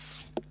of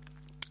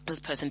this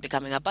person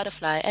becoming a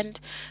butterfly, and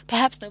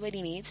perhaps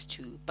nobody needs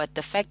to, but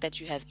the fact that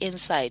you have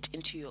insight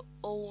into your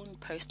own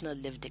personal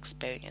lived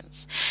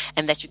experience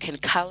and that you can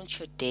count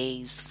your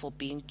days for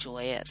being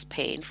joyous,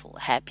 painful,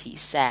 happy,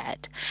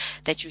 sad,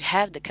 that you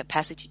have the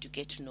capacity to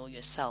get to know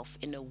yourself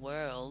in a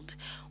world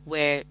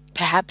where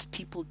perhaps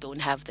people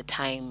don't have the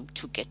time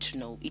to get to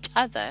know each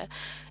other,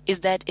 is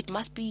that it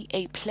must be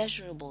a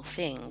pleasurable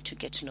thing to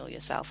get to know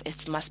yourself.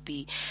 It must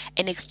be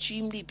an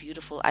extremely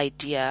beautiful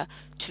idea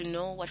to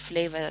know what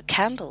flavor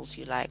candles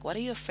you like. What are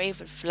your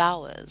favorite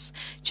flowers?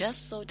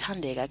 Just so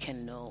Tandega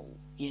can know,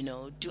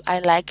 do I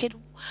like it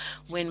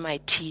when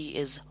my tea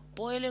is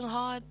boiling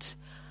hot,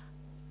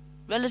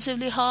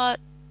 relatively hot,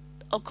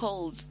 or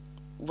cold?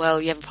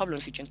 Well, you have a problem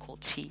if you drink cold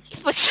tea,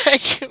 but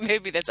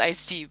maybe that's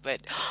iced tea.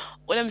 But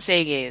what I'm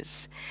saying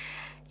is,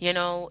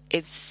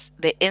 it's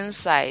the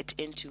insight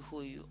into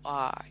who you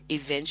are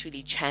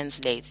eventually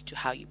translates to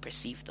how you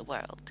perceive the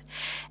world.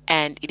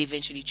 And it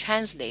eventually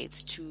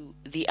translates to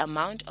the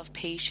amount of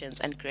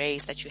patience and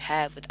grace that you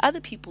have with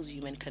other people's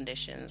human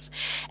conditions.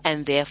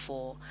 And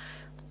therefore,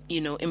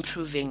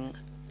 improving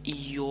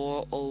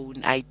your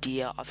own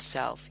idea of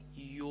self,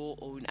 your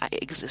own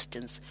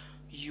existence,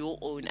 your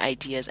own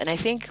ideas. And I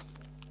think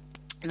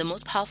the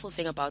most powerful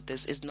thing about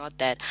this is not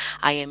that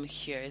I am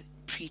here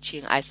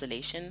preaching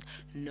isolation.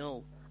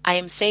 No, I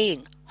am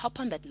saying hop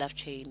on that love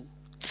train.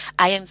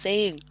 I am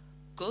saying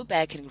go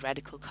back in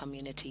radical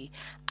community.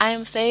 I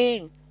am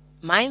saying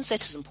mindset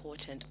is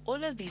important.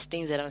 All of these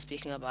things that I'm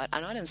speaking about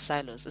are not in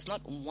silos. It's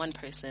not one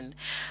person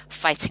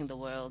fighting the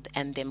world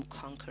and them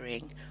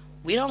conquering.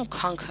 We don't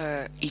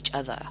conquer each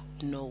other.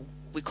 No,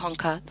 we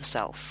conquer the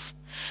self.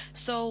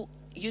 So,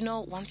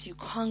 once you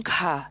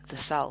conquer the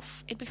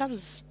self, it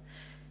becomes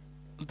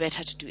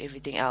better to do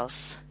everything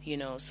else,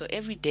 So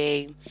every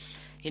day,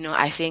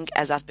 I think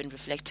as I've been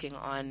reflecting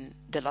on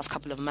the last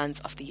couple of months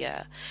of the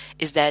year,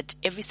 is that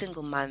every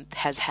single month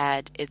has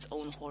had its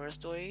own horror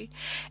story.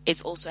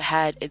 It's also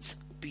had its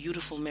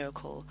beautiful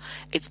miracle.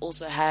 It's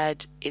also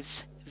had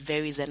its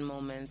very zen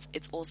moments.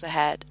 It's also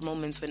had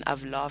moments when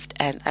I've laughed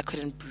and I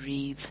couldn't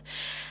breathe.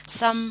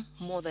 Some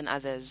more than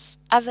others,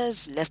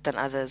 others less than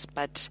others,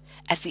 but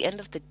at the end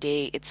of the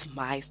day, it's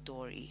my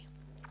story.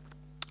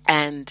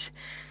 And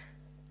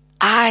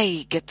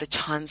I get the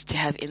chance to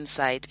have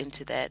insight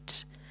into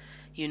that.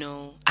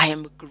 I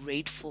am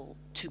grateful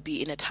to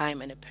be in a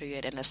time and a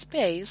period and a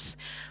space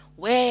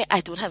where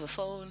I don't have a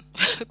phone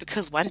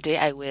because one day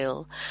I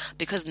will,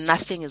 because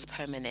nothing is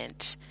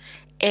permanent.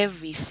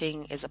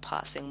 Everything is a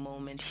passing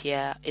moment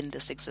here in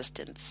this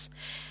existence.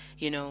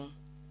 A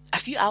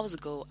few hours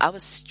ago, I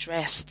was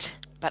stressed,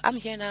 but I'm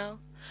here now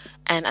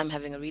and I'm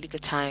having a really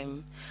good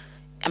time.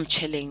 I'm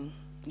chilling,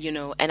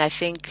 and I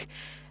think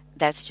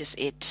that's just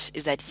it,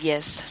 is that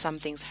yes, some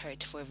things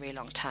hurt for a very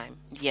long time.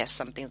 Yes,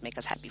 some things make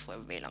us happy for a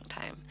very long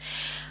time.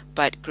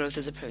 But growth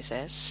is a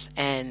process,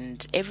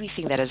 and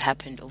everything that has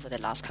happened over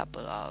the last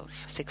couple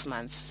of 6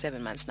 months,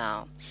 7 months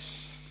now,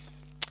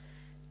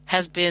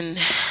 has been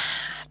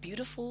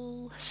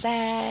beautiful,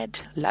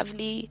 sad,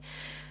 lovely.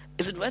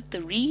 Is it worth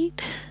the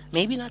read?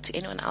 Maybe not to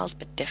anyone else,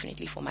 but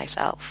definitely for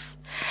myself.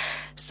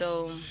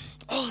 So,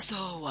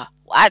 also,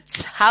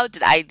 what? How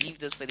did I leave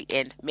this for the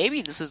end?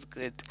 Maybe this is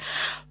good.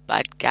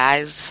 But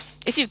guys,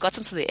 if you've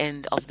gotten to the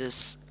end of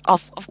this,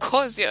 of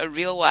course you're a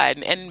real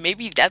one. And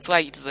maybe that's why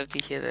you deserve to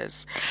hear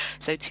this.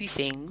 So 2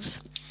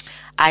 things.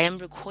 I am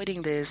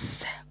recording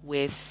this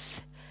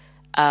with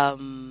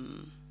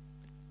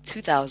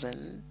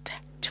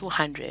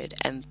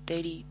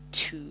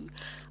 2,232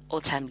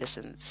 all-time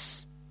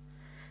listens.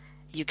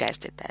 You guys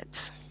did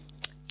that.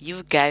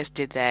 You guys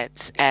did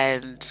that.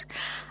 And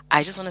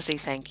I just want to say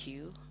thank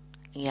you.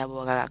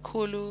 Ngiyabonga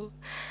kakhulu.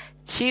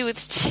 Tea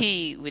with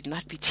tea would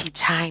not be tea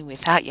time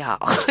without y'all.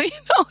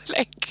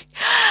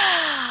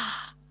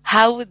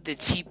 How would the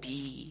tea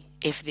be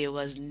if there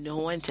was no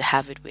one to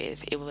have it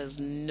with? It was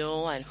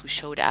no one who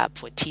showed up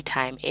for tea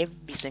time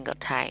every single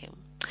time.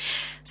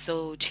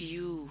 So to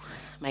you,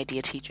 my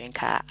dear tea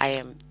drinker, I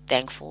am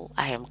thankful.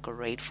 I am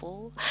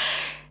grateful.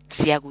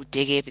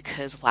 Siyagudege,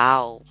 because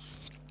wow,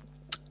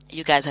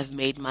 you guys have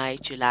made my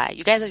July.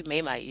 You guys have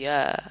made my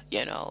year.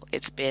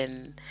 It's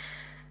been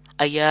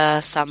a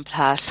year, some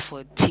plus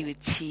for tea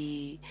with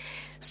tea.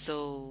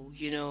 So,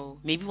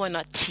 maybe we're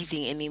not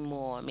teething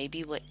anymore.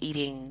 Maybe we're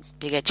eating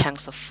bigger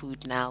chunks of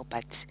food now,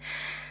 but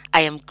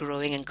I am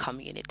growing in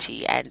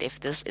community. And if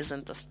this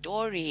isn't the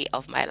story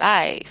of my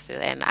life,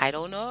 then I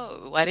don't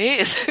know what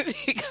is.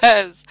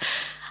 Because,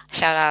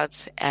 shout out,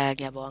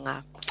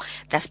 Ngiyabonga.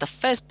 That's the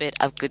first bit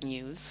of good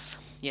news.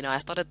 I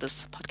started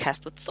this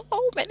podcast with so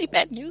many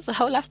bad news.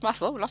 I lost my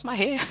phone, lost my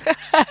hair.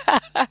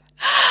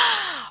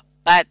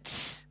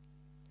 But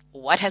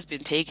what has been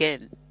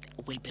taken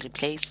will be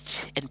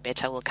replaced and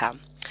better will come.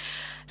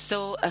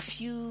 So a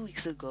few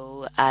weeks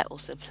ago, I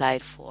also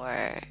applied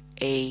for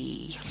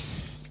a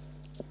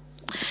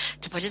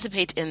to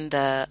participate in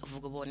the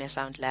Vukubone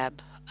Sound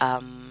Lab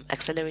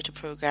accelerator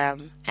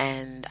program,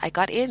 and I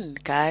got in,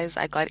 guys.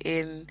 I got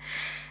in.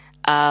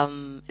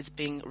 It's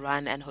being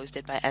run and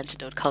hosted by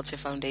Antidote Culture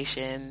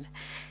Foundation.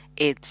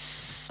 It's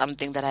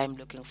something that I'm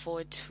looking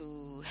forward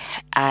to.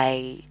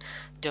 I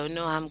don't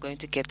know how I'm going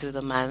to get through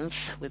the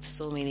month with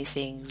so many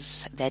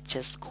things that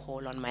just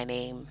call on my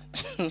name.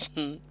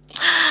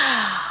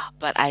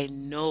 But I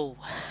know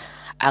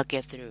I'll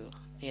get through,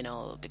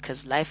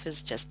 because life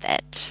is just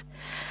that,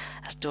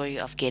 a story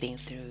of getting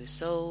through.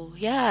 So,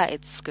 yeah,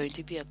 it's going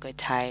to be a good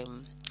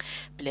time.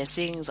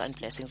 Blessings on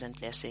blessings and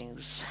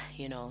blessings,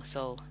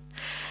 So,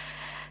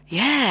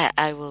 yeah,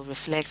 I will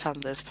reflect on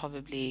this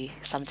probably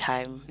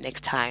sometime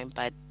next time,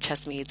 but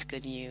trust me, it's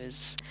good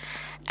news.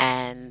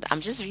 And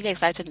I'm just really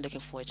excited and looking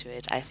forward to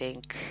it. I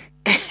think,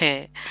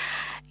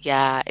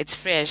 yeah, it's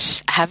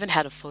fresh. I haven't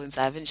had a phone,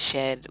 so I haven't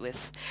shared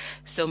with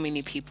so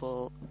many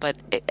people, but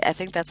I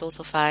think that's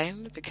also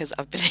fine because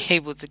I've been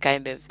able to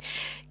kind of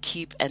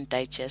keep and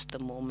digest the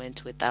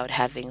moment without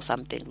having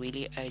something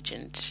really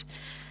urgent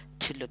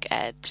to look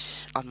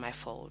at on my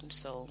phone.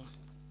 So,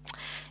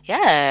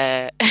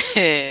 yeah.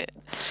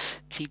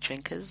 Tea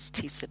drinkers,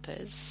 tea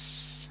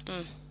sippers.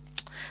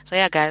 So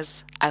yeah,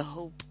 guys,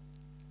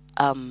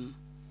 um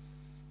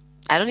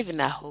I don't even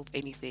hope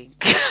anything.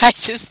 I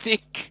just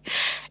think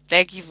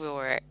thank you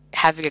for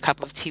having a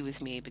cup of tea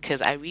with me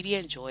because I really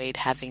enjoyed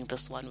having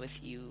this one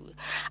with you.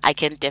 I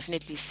can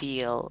definitely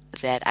feel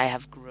that I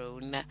have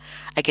grown.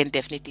 I can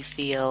definitely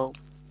feel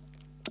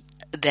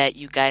that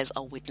you guys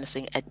are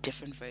witnessing a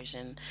different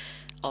version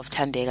of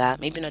Tandega.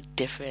 Maybe not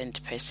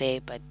different per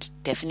se, but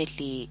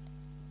definitely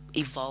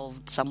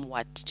evolved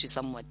somewhat to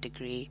somewhat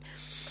degree.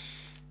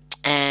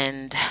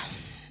 And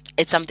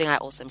it's something I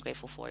also am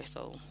grateful for.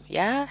 So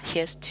yeah,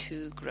 here's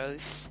to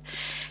growth.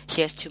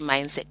 Here's to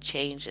mindset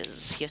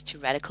changes. Here's to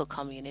radical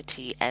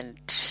community. And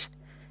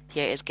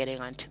here is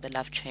getting onto the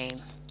love train.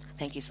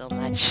 Thank you so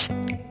much.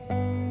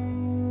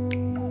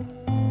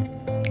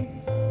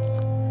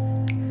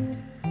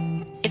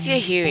 If you're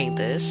hearing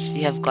this,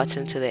 you have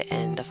gotten to the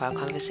end of our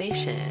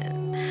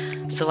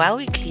conversation. So while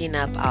we clean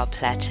up our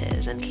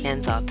platters and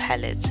cleanse our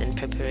palates in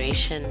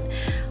preparation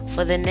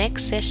for the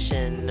next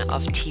session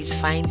of Tea's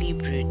Finely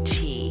Brewed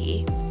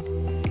Tea,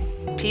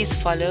 please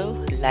follow,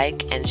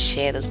 like, and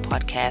share this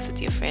podcast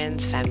with your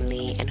friends,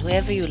 family, and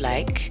whoever you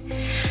like.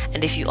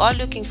 And if you are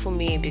looking for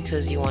me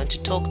because you want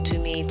to talk to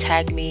me,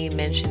 tag me,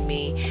 mention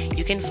me,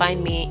 you can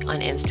find me on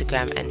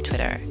Instagram and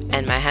Twitter.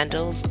 And my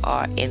handles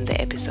are in the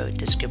episode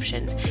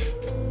description.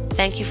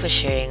 Thank you for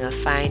sharing a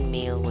fine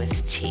meal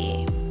with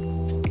tea.